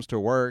systems to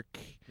work.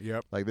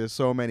 Yep. Like there's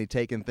so many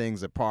taking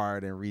things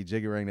apart and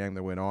rejiggering them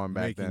that went on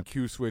back Making then.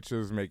 Q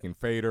switches, making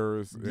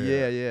faders.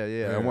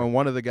 Yeah. And when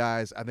one of the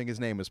guys, I think his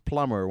name was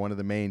Plummer, one of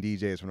the main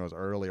DJs from those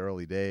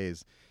early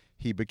days,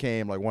 he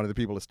became like one of the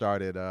people that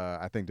started,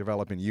 I think,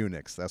 developing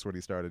Unix. That's what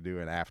he started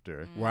doing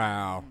after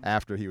Wow.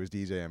 he was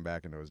DJing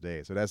back in those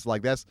days. So that's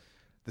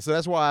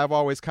why I've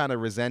always kind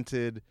of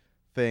resented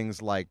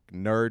things like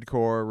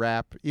nerdcore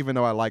rap, even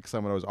though I like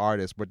some of those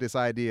artists. But this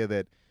idea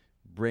that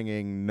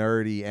bringing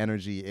nerdy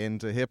energy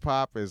into hip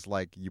hop is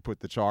like you put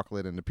the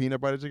chocolate and the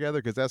peanut butter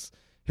together, because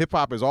hip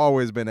hop has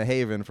always been a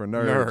haven for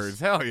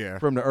nerds. Hell yeah.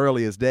 From the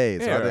earliest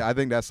days. Yeah. So I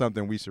think that's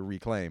something we should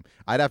reclaim.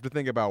 I'd have to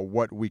think about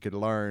what we could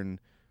learn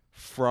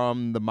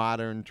from the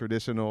modern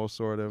traditional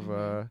sort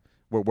of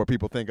what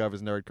people think of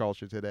as nerd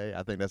culture today.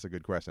 I think that's a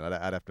good question.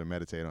 I'd have to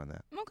meditate on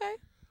that. Okay.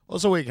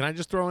 Also, wait, can I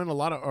just throw in a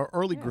lot of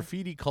early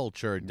graffiti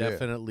culture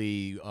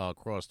definitely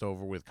crossed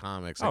over with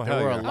comics. Like, Oh, there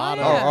hell were yeah. a lot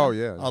Oh, of yeah. Oh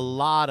yeah. a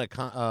lot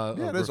of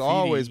There's graffiti,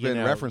 always been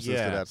you know, references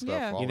yeah. to that stuff.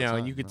 Yeah. all You the know, time.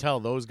 and you could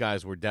tell those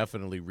guys were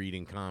definitely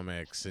reading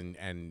comics and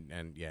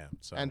yeah.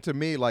 So And to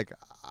me, like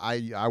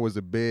I was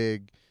a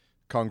big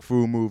Kung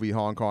Fu movie,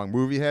 Hong Kong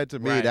movie head. To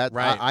me,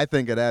 Right. I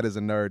think of that as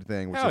a nerd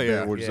thing, which, Hell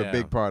yeah. which is a Yeah.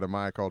 big part of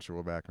my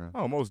cultural background.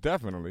 Oh, most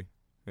definitely.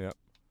 Yep.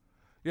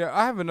 Yeah,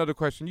 I have another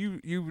question.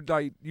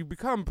 You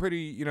become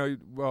pretty,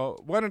 well,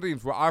 one of the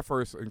things where I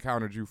first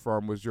encountered you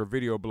from was your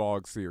video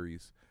blog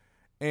series.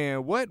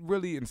 And what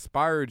really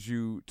inspired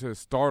you to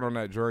start on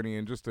that journey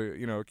and just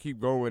to, keep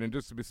going and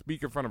just to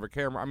speak in front of a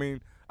camera? I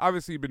mean,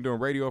 obviously you've been doing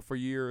radio for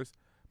years,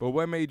 but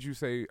what made you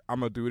say,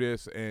 I'm going to do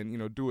this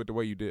and, do it the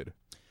way you did?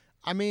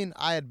 I mean,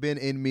 I had been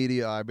in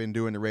media. I've been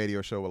doing the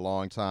radio show a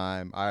long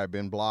time. I had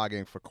been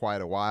blogging for quite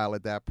a while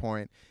at that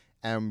point.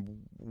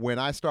 And when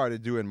I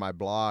started doing my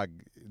blog,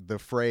 the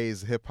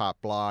phrase hip-hop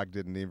blog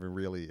didn't even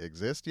really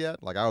exist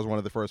yet. Like, I was one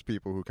of the first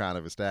people who kind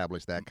of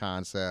established that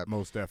concept.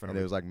 Most And definitely.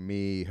 it was like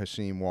me,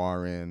 Hashim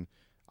Warren,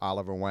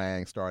 Oliver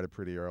Wang started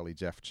pretty early,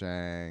 Jeff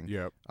Chang,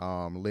 Yep.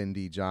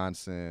 Lindy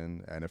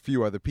Johnson, and a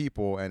few other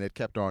people. And it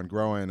kept on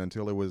growing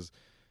until it was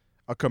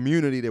a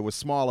community that was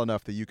small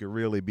enough that you could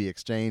really be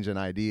exchanging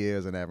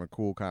ideas and having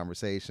cool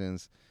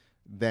conversations.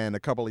 Then a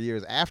couple of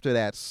years after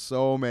that,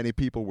 so many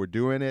people were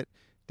doing it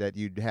that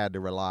you had to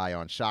rely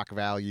on shock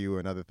value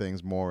and other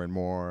things more and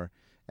more.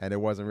 And it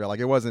wasn't real.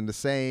 Like, it wasn't the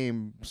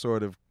same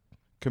sort of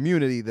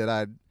community that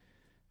I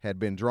had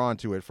been drawn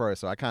to at first.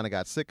 So I kind of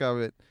got sick of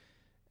it.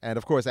 And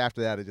of course,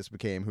 after that, it just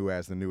became who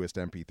has the newest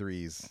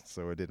MP3s.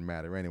 So it didn't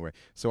matter anyway.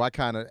 So I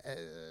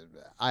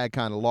had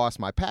kind of lost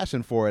my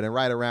passion for it. And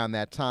right around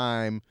that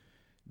time,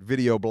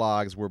 video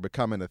blogs were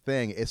becoming a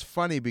thing. It's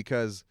funny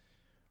because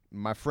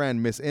my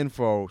friend Miss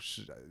Info,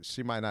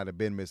 she might not have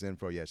been Miss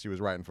Info yet. She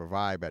was writing for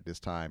Vibe at this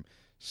time.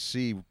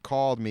 She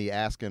called me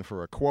asking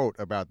for a quote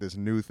about this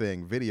new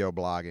thing, video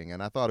blogging,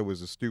 and I thought it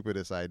was the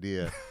stupidest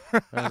idea.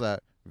 I was like,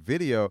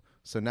 video?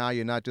 So now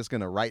you're not just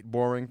going to write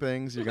boring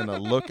things, you're going to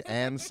look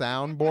and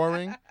sound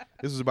boring?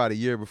 This was about a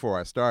year before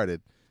I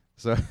started.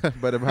 So,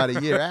 but about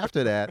a year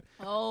after that.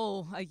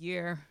 Oh, a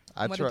year.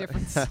 What a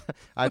difference.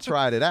 I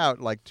tried it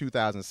out, like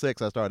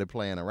 2006. I started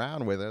playing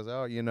around with it. I was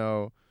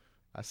like,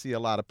 I see a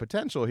lot of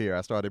potential here.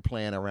 I started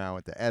playing around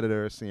with the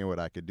editor, seeing what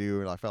I could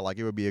do, and I felt like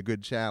it would be a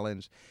good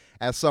challenge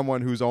as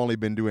someone who's only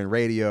been doing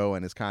radio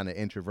and is kind of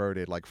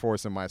introverted, like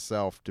forcing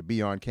myself to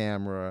be on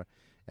camera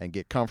and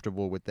get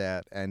comfortable with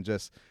that, and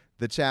just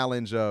the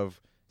challenge of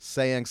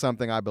saying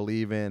something I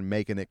believe in,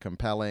 making it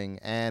compelling,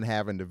 and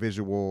having the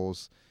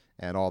visuals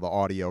and all the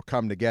audio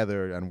come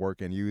together and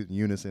work in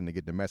unison to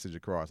get the message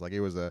across. Like,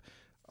 it was a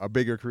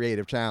bigger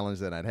creative challenge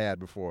than I'd had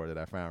before that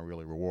I found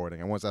really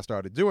rewarding. And once I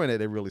started doing it,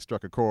 it really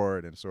struck a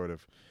chord and sort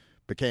of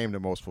became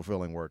the most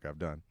fulfilling work I've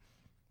done.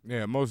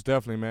 Yeah, most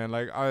definitely, man.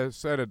 Like I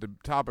said at the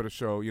top of the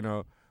show,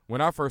 when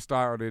I first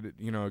started,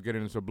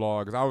 getting into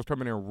blogs, I was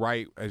coming in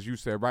right, as you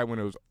said, right when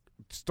it was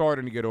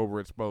starting to get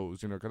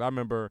overexposed, because I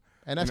remember.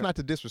 And that's not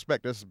to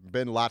disrespect. There's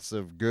been lots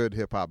of good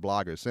hip-hop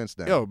bloggers since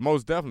then. Yo,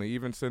 most definitely,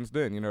 even since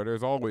then.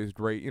 There's always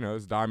great,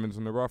 it's diamonds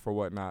in the rough or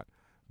whatnot.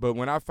 But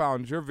when I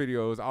found your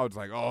videos, I was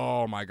like,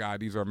 oh, my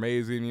God, these are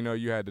amazing.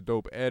 You had the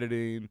dope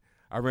editing.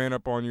 I ran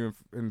up on you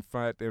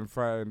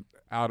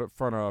out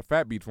front of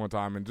Fat Beats one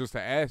time and just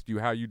to ask you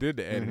how you did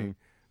the editing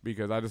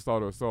because I just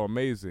thought it was so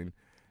amazing.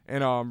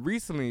 And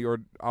recently,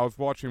 I was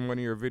watching one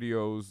of your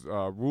videos,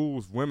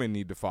 Rules Women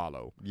Need to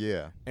Follow.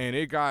 Yeah. And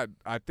it got,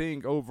 I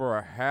think,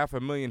 over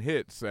 500,000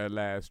 hits at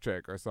last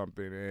check or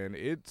something. And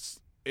it's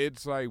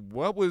like,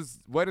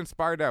 what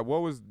inspired that?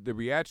 What was the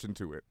reaction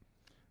to it?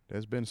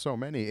 There's been so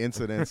many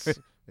incidents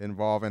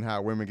involving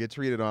how women get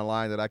treated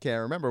online that I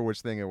can't remember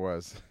which thing it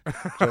was.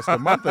 Just a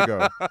month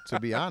ago, to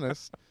be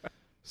honest.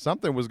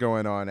 Something was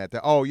going on at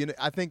that. Oh,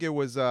 I think it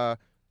was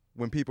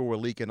when people were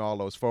leaking all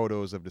those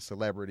photos of the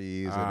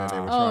celebrities and then they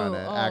were trying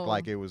to act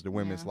like it was the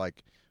women's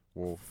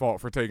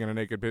fault for taking a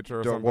naked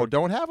picture or something. Well,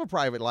 don't have a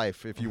private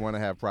life if you want to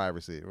have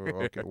privacy.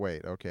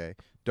 Okay.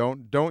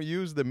 Don't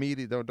use the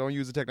media. Don't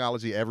use the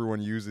technology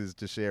everyone uses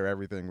to share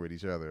everything with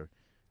each other.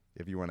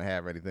 If you want to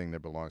have anything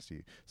that belongs to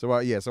you. So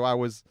I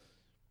was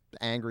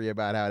angry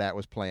about how that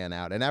was playing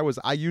out. And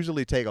I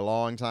usually take a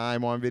long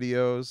time on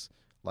videos.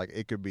 Like,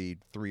 it could be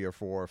 3 or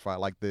 4 or 5.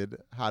 Like the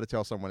How to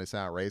Tell Someone They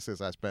Sound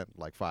Racist, I spent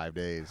like 5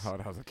 days. Oh,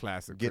 that was a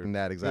classic. Getting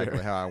that exactly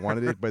how I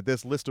wanted it. But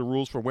this list of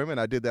rules for women,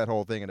 I did that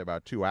whole thing in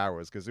about 2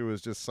 hours because it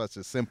was just such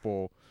a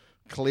simple,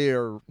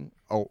 clear.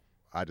 Oh,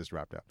 I just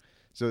dropped out.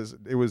 So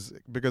it was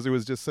because it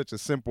was just such a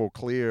simple,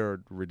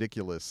 clear,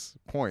 ridiculous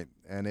point.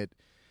 And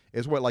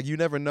it's what, like, you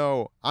never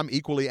know. I'm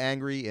equally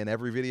angry in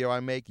every video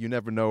I make. You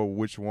never know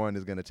which one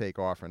is going to take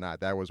off or not.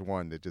 That was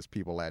one that just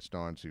people latched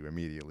on to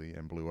immediately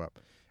and blew up.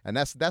 And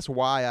that's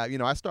why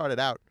I started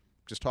out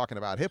just talking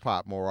about hip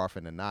hop more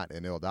often than not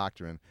in Ill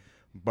Doctrine.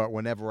 But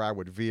whenever I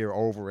would veer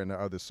over into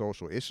other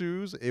social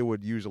issues, it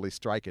would usually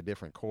strike a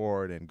different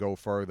chord and go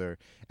further.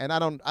 And I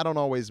don't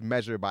always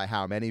measure by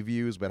how many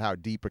views, but how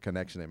deep a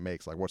connection it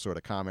makes. Like, what sort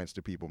of comments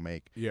do people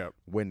make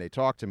when they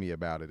talk to me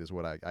about it is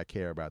what I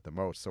care about the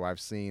most. So I've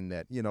seen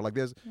that, like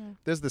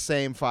there's the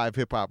same 5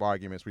 hip-hop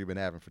arguments we've been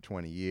having for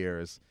 20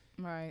 years.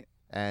 Right.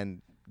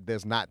 And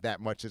there's not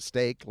that much at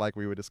stake like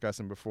we were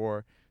discussing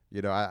before.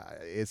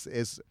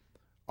 It's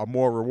a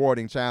more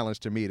rewarding challenge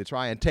to me to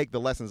try and take the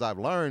lessons I've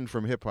learned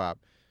from hip-hop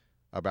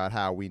about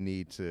how we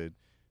need to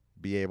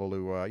be able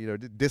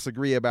to,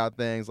 disagree about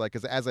things. Like,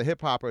 cause as a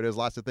hip-hopper, there's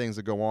lots of things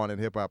that go on in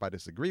hip-hop I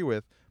disagree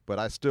with, but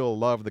I still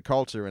love the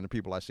culture and the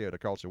people I share the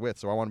culture with.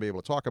 So I want to be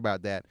able to talk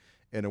about that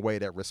in a way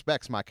that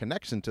respects my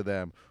connection to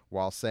them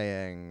while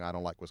saying I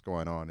don't like what's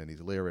going on in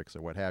these lyrics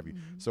or what have you.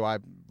 Mm-hmm. So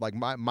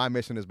my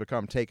mission has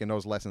become taking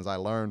those lessons I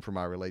learned from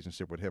my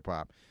relationship with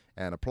hip-hop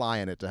and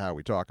applying it to how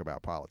we talk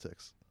about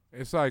politics.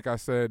 It's like I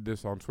said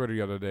this on Twitter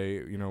the other day,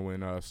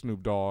 when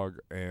Snoop Dogg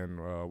and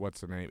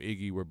what's the name,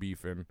 Iggy were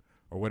beefing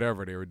or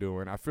whatever they were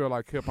doing. I feel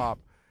like hip-hop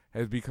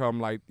has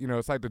become like,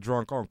 it's like the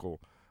drunk uncle.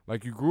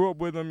 Like, you grew up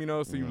with him,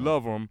 so you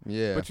love him.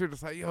 Yeah. But you're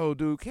just like, yo,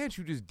 dude, can't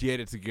you just get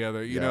it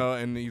together, you know?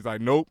 And he's like,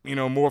 nope,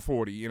 more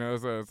 40,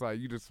 So it's like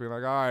you just feel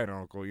like, all right,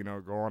 uncle,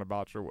 go on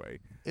about your way.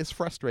 It's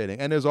frustrating.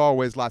 And there's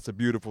always lots of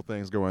beautiful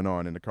things going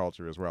on in the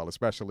culture as well,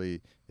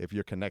 especially if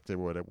you're connected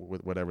with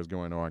whatever's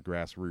going on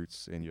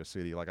grassroots in your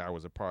city. Like, I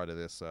was a part of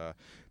this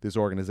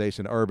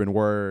organization, Urban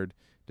Word,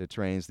 that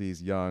trains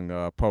these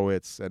young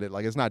poets. And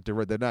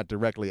they're not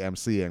directly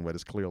MCing, but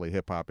it's clearly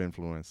hip-hop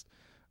influenced.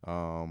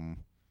 Tell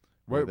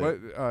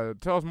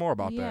us more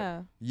about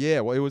that. Yeah,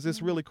 well, it was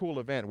this really cool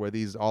event where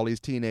all these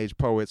teenage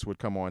poets would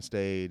come on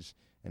stage,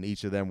 and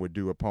each of them would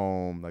do a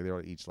poem. Like, they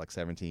were each like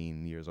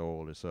 17 years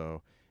old or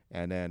so,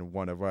 and then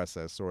one of us,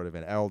 as sort of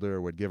an elder,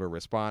 would give a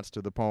response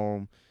to the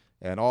poem.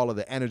 And all of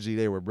the energy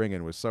they were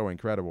bringing was so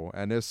incredible.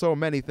 And there's so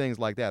many things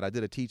like that. I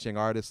did a teaching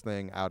artist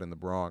thing out in the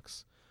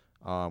Bronx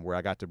where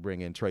I got to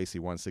bring in Tracy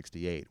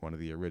 168, one of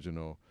the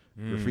original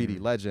graffiti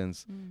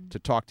legends, to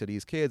talk to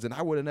these kids. And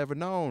I would have never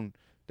known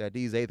that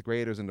these 8th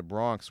graders in the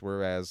Bronx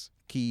were as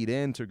keyed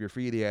into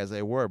graffiti as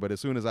they were. But as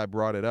soon as I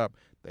brought it up,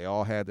 they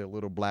all had their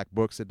little black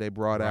books that they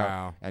brought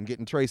out. And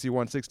getting Tracy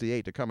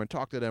 168 to come and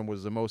talk to them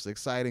was the most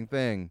exciting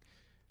thing.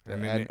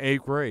 And in the 8th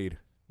grade.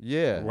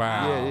 Yeah.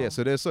 Wow. Yeah.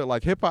 So there's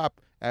like hip-hop,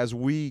 as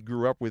we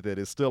grew up with it,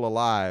 is still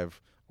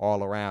alive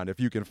all around if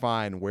you can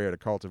find where to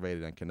cultivate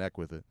it and connect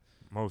with it.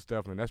 Most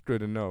definitely. That's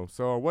good to know.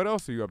 So what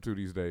else are you up to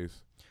these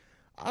days?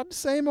 The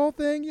same old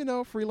thing,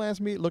 freelance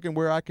meat, looking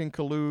where I can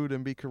collude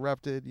and be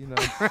corrupted,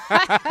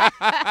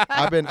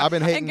 I've been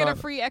hating and get on a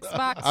free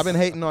Xbox. I've been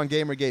hating on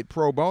GamerGate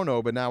pro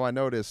bono, but now I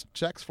know there's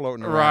checks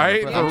floating around.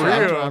 Right, But for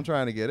real. I'm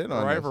trying to get in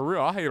on Right, this. for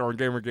real. I hate on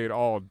GamerGate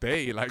all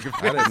day. Like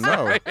I didn't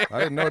know. I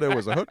didn't know there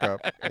was a hookup.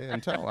 They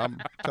didn't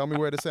tell me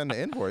where to send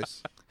the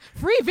invoice.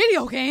 Free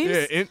video games.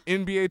 Yeah,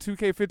 NBA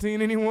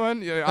 2K15,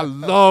 anyone? Yeah, I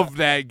love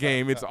that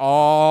game. It's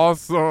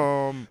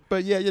awesome.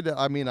 But yeah,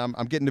 I'm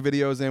getting the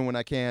videos in when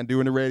I can,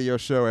 doing the radio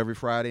show every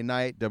Friday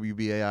night,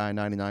 WBAI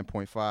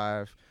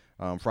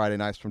 99.5. Friday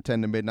nights from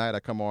 10 to midnight,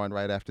 I come on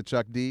right after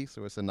Chuck D,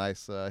 so it's a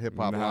nice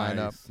hip-hop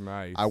lineup.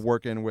 Nice. I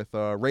work in with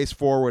Race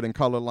Forward and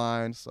Color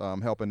Lines,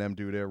 helping them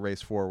do their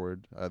Race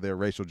Forward, their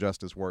racial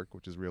justice work,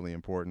 which is really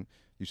important.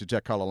 You should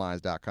check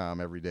colorlines.com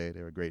every day.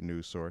 They're a great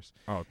news source.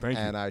 Oh, thank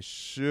you. And I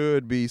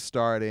should be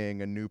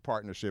starting a new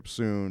partnership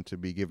soon to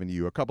be giving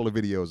you a couple of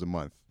videos a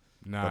month.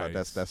 Nice.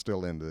 But that's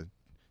still in the,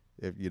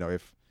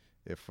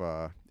 if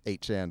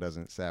 8chan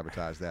doesn't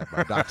sabotage that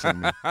by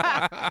doxing me.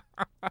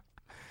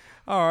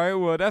 All right,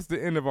 well, that's the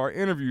end of our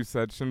interview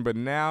section, but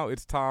now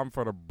it's time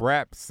for the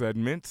BRAP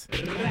segment,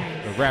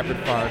 the rapid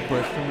fire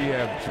question. We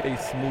have Jay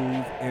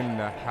Smooth in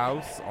the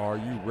house. Are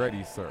you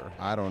ready, sir?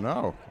 I don't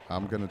know.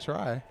 I'm going to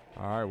try.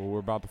 All right, well, we're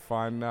about to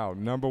find out.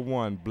 Number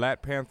 1,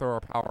 Black Panther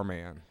or Power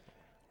Man?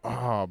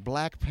 Oh,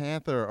 Black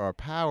Panther or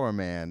Power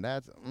Man?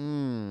 That's,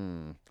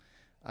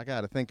 I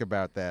got to think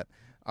about that.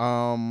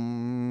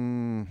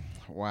 Wow.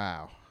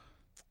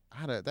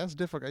 That's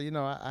difficult.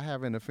 I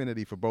have an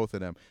affinity for both of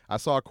them. I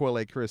saw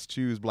Quelle Chris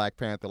choose Black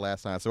Panther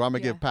last time, so I'm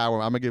going to I'm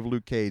going to give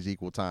Luke Cage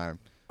equal time.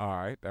 All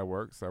right, that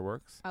works.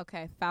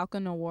 Okay,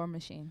 Falcon or War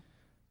Machine?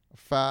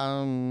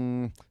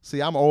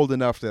 See, I'm old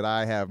enough that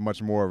I have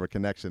much more of a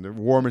connection. The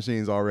War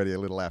Machine's already a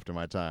little after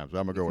my time, so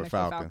I'm going to go with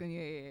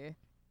Falcon.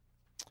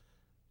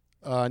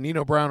 Yeah.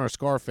 Nino Brown or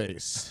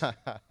Scarface?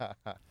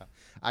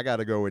 I got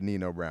to go with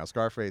Nino Brown.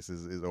 Scarface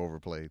is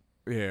overplayed.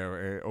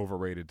 Yeah,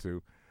 overrated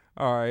too.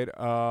 All right,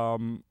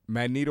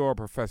 Magneto or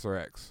Professor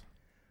X?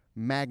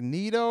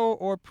 Magneto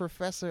or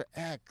Professor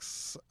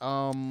X?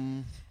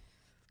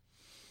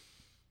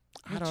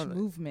 Which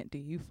movement do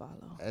you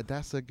follow?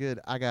 That's a good.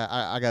 I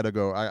gotta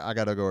go. I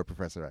gotta go with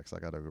Professor X. I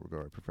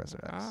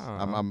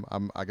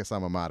guess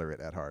I'm a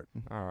moderate at heart.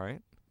 All right.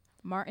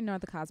 Martin or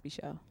the Cosby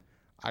Show?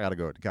 I gotta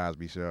go with the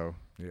Cosby Show.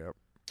 Yep.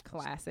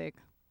 Classic.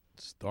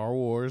 Star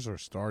Wars or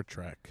Star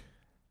Trek?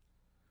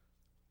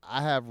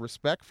 I have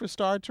respect for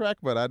Star Trek,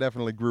 but I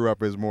definitely grew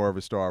up as more of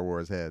a Star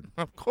Wars head.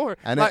 Of course.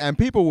 And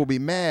people will be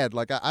mad.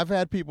 Like I've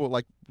had people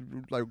like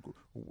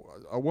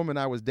a woman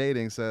I was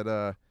dating said,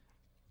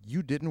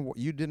 "You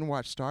didn't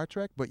watch Star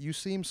Trek, but you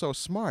seem so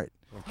smart."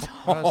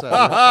 I was like,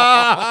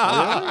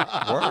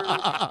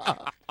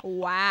 really? Word?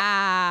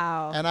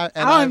 Wow. And I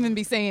don't even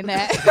be saying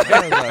that.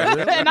 Like,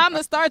 really? And I'm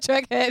the Star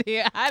Trek head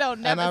here. I don't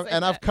never say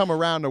that. I've come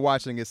around to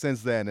watching it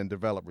since then and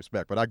developed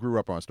respect. But I grew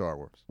up on Star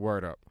Wars.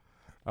 Word up.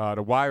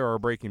 The Wire or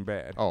Breaking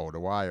Bad? Oh, The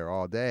Wire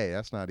all day.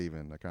 That's not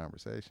even a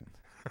conversation.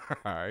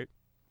 All right.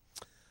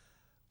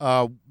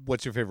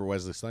 What's your favorite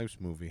Wesley Snipes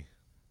movie?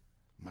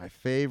 My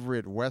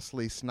favorite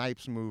Wesley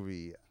Snipes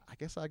movie, I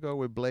guess I go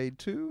with Blade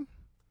 2.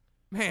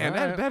 Man,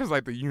 that is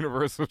like the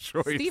universal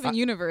choice. Steven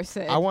Universe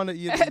said. I wanted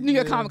New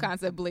York Comic Con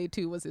said Blade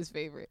 2 was his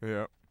favorite.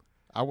 Yeah.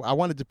 I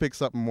wanted to pick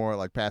something more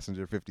like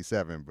Passenger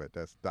 57, but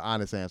that's the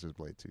honest answer is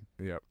Blade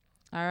 2. Yep.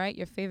 All right,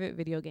 your favorite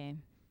video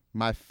game?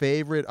 My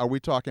favorite, are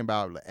we talking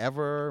about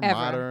ever.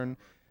 Modern?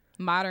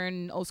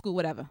 Modern, old school,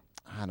 whatever.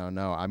 I don't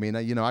know. I mean,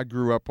 I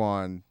grew up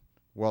on,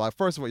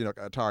 first of all,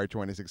 Atari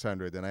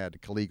 2600, then I had the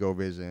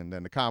ColecoVision,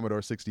 then the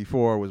Commodore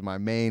 64 was my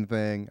main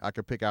thing. I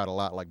could pick out a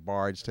lot like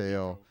Barge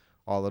Tale,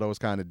 all of those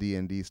kind of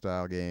D&D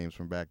style games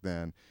from back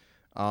then.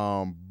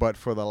 But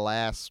for the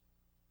last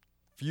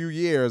few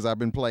years, I've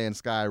been playing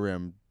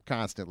Skyrim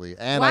constantly.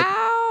 And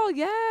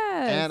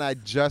yes. And I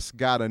just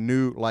got a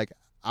new,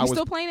 You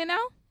still playing it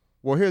now?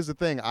 Well, here's the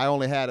thing. I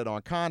only had it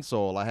on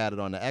console. I had it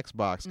on the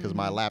Xbox because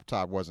my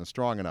laptop wasn't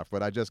strong enough.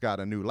 But I just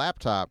got a new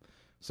laptop,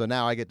 so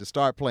now I get to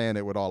start playing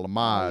it with all the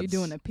mods.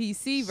 You're doing a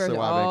PC version.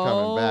 So I've been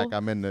coming back.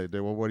 I'm in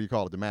the what do you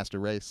call it? The Master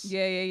Race.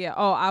 Yeah.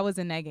 Oh, I was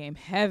in that game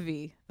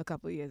heavy a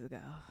couple of years ago.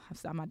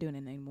 I'm not doing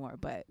it anymore,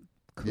 but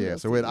yeah.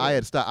 So I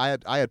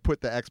had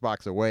put the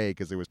Xbox away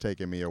because it was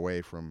taking me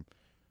away from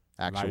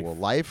actual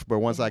life. But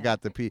once I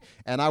got the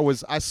and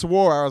I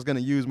swore I was going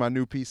to use my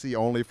new PC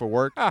only for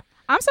work.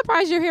 I'm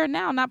surprised you're here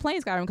now not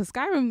playing Skyrim because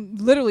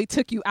Skyrim literally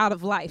took you out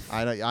of life.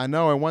 I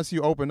know. And once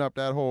you open up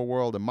that whole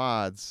world of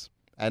mods,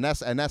 And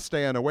that's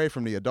staying away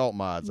from the adult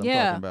mods. I'm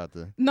Yeah. talking about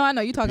the. No, I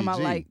know you're talking about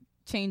PG. like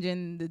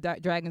changing the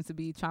dragons to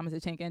be Trauma to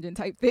Tank Engine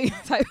type thing.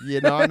 Yeah,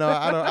 no, I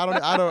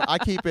don't. I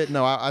keep it.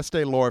 No, I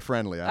stay lore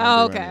friendly. I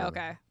Oh, don't do any okay, of it.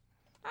 okay.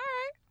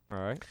 All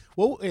right.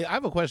 Well, I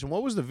have a question.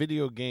 What was the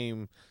video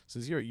game?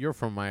 Since you're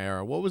from my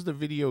era, what was the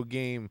video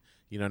game?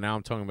 Now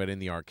I'm talking about in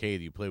the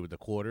arcade. You play with the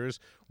quarters,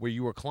 where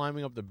you were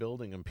climbing up the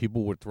building and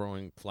people were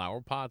throwing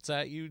flower pots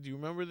at you. Do you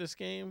remember this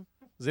game?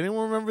 Does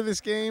anyone remember this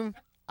game?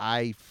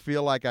 I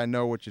feel like I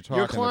know what you're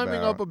talking about. You're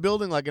climbing up a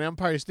building like an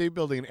Empire State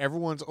Building, and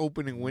everyone's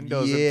opening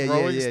windows and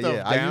throwing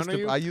stuff down at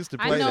you. I used to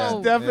I play know. that.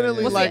 It's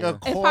definitely Well, like see, a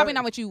it's probably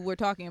not what you were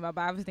talking about,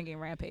 but I was thinking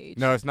Rampage.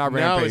 No, it's not No,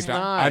 Rampage. it's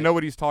not. I know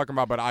what he's talking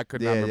about, but I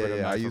could not remember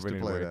the I name used of to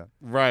it play anyway. that.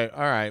 Right. All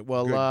right.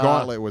 Well, Good.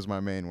 Gauntlet was my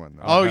main one.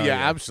 Oh hell yeah,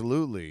 yeah.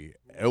 absolutely.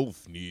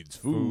 Elf needs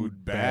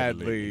food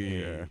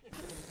badly. Yeah.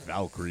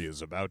 Valkyrie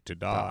is about to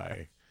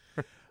die.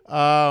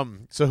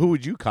 So who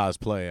would you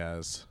cosplay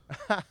as?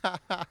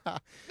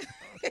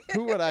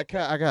 Who would I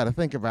gotta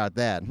think about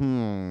that.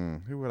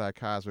 Who would I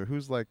cosplay?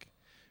 Who's like?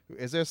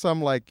 Is there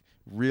some like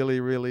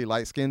really really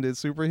light skinned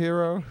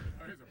superhero?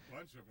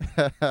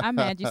 I'm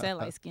mad you said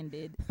light skinned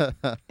did.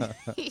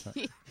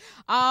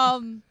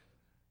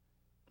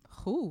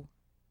 Who?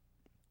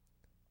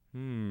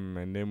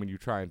 And then when you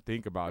try and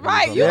think about it,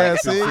 Right, who's you a Yeah, light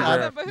think skinned about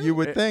see, it, but who- you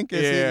would think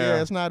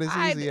it's not as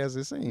I- easy as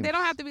it seems. They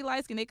don't have to be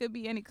light skinned. They could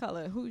be any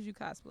color. Who's you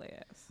cosplay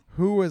as?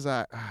 Who was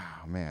I?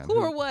 Oh man, Who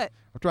or what?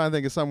 I'm trying to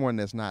think of someone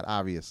that's not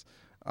obvious.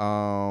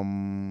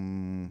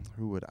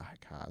 Who would I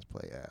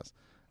cosplay as?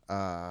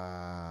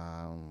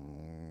 I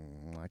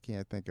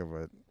can't think of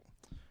it.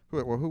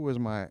 Who was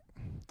my?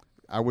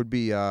 I would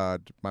be my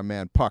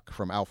man Puck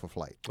from Alpha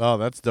Flight. Oh,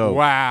 that's dope.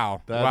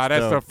 Wow. That's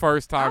That's the dope.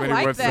 first time I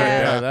anyone like said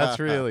that. Yeah, that. that's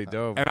really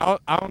dope. And I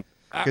don't.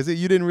 Because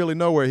you didn't really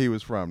know where he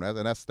was from.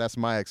 That's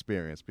my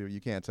experience. People, you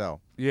can't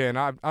tell. Yeah, and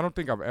I don't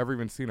think I've ever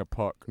even seen a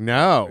Puck.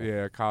 No.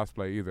 Yeah,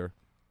 cosplay either.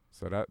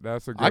 So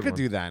that's a good I could one.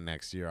 do that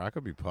next year. I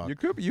could be Puck. You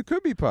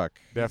could be Puck.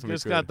 Definitely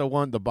Just could. got the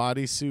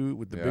bodysuit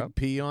with the Yep. big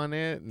P on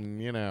it,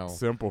 and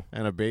Simple.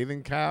 and a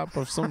bathing cap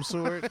of some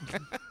sort.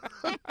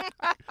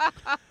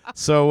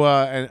 So,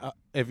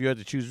 if you had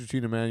to choose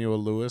between Emmanuel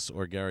Lewis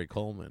or Gary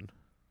Coleman,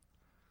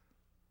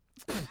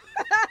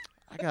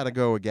 I gotta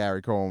go with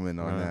Gary Coleman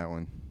on that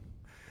one.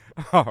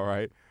 All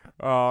right.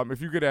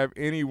 If you could have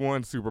any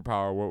one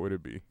superpower, what would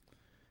it be?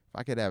 If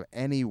I could have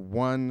any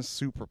one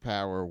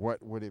superpower,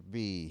 what would it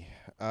be?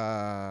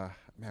 Man,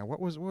 what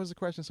was the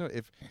question? So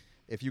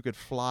if you could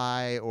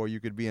fly or you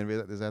could be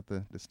invisible, is that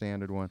the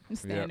standard one? The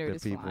standard The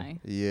is people. flying.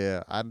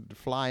 Yeah,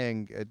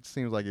 flying. It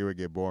seems like it would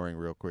get boring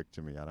real quick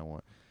to me. I don't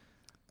want.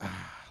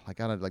 Like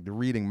the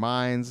reading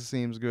minds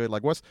seems good.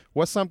 Like what's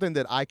something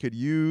that I could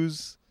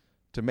use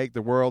to make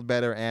the world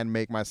better and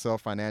make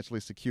myself financially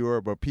secure,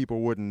 but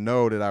people wouldn't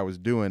know that I was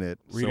doing it.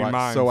 Reading so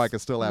minds. I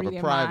could still have Reading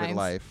a private minds.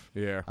 life.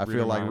 Yeah. I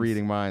feel like minds.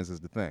 reading minds is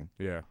the thing.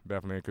 Yeah,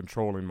 definitely. And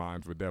controlling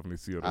minds would definitely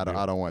seal the I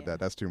deal. don't want that.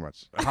 That's too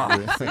much.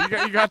 So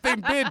you got to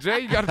think big, Jay.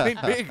 You got to think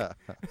big.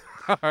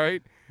 All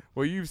right.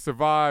 Well, you've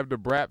survived the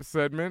BRAP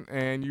segment,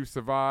 and you've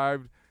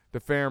survived the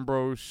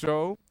FanBros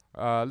show.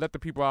 Let the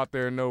people out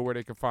there know where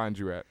they can find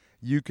you at.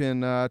 You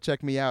can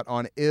check me out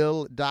on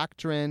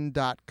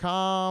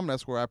illdoctrine.com.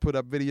 That's where I put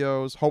up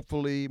videos,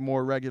 hopefully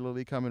more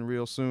regularly, coming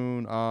real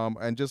soon.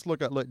 And just look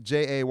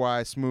Jay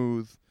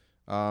Smooth.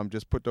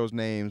 Just put those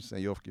names,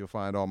 and you'll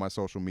find all my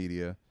social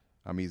media.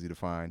 I'm easy to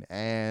find.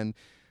 And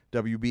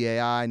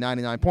WBAI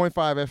 99.5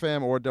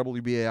 FM or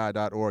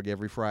WBAI.org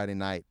every Friday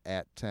night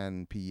at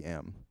 10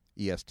 p.m.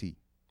 EST.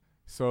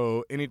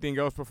 So anything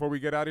else before we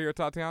get out of here,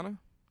 Tatiana?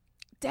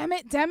 Damn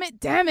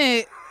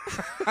it.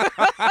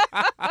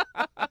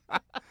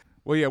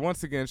 Well, yeah,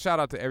 once again, shout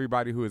out to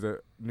everybody who is at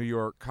New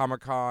York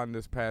Comic-Con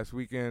this past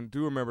weekend.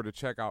 Do remember to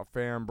check out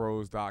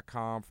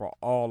fanbros.com for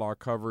all our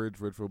coverage,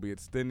 which will be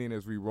extending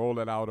as we roll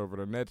it out over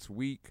the next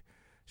week.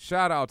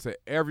 Shout out to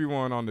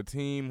everyone on the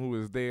team who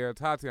is there.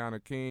 Tatiana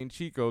King,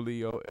 Chico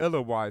Leo,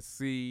 Illa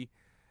YC,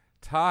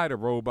 Ty the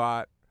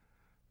Robot,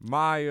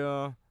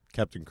 Maya,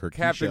 Captain Kirkisha.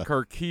 Captain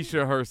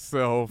Kirkisha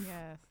herself.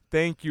 Yes.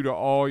 Thank you to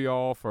all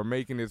y'all for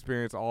making the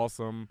experience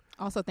awesome.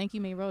 Also, thank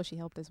you, May Rose. She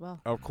helped as well.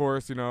 Of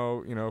course,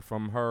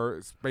 from her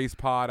space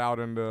pod out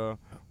in the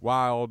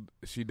wild,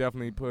 she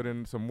definitely put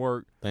in some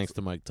work. Thanks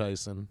to Mike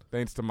Tyson.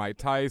 Thanks to Mike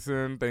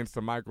Tyson. Thanks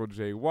to Michael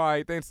J.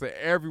 White. Thanks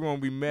to everyone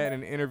we met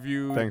and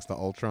interviewed. Thanks to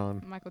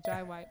Ultron. Michael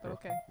J. White, but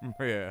okay.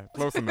 Yeah,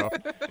 close enough.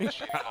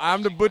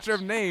 I'm the butcher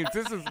of names.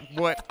 This is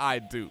what I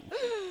do.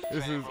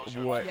 This is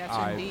what Yes,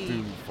 I indeed.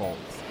 do, folks.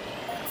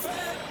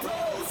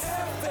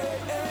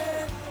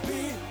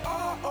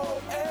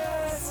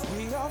 FanBros,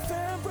 we are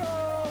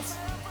FanBros,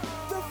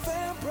 the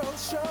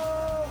FanBros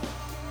Show.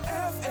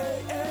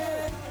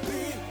 FanBros,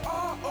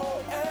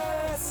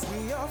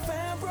 we are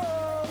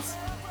FanBros,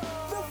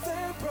 the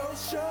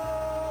FanBros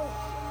Show.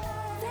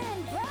 Fan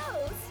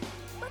bros?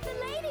 But the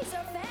ladies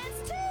are fans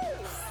too.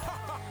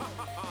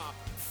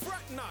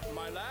 Fret not,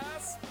 my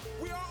lass,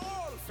 we are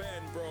all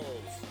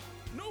FanBros.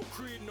 No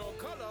creed, no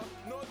color,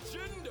 no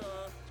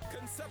gender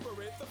can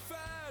separate the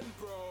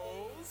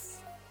FanBros.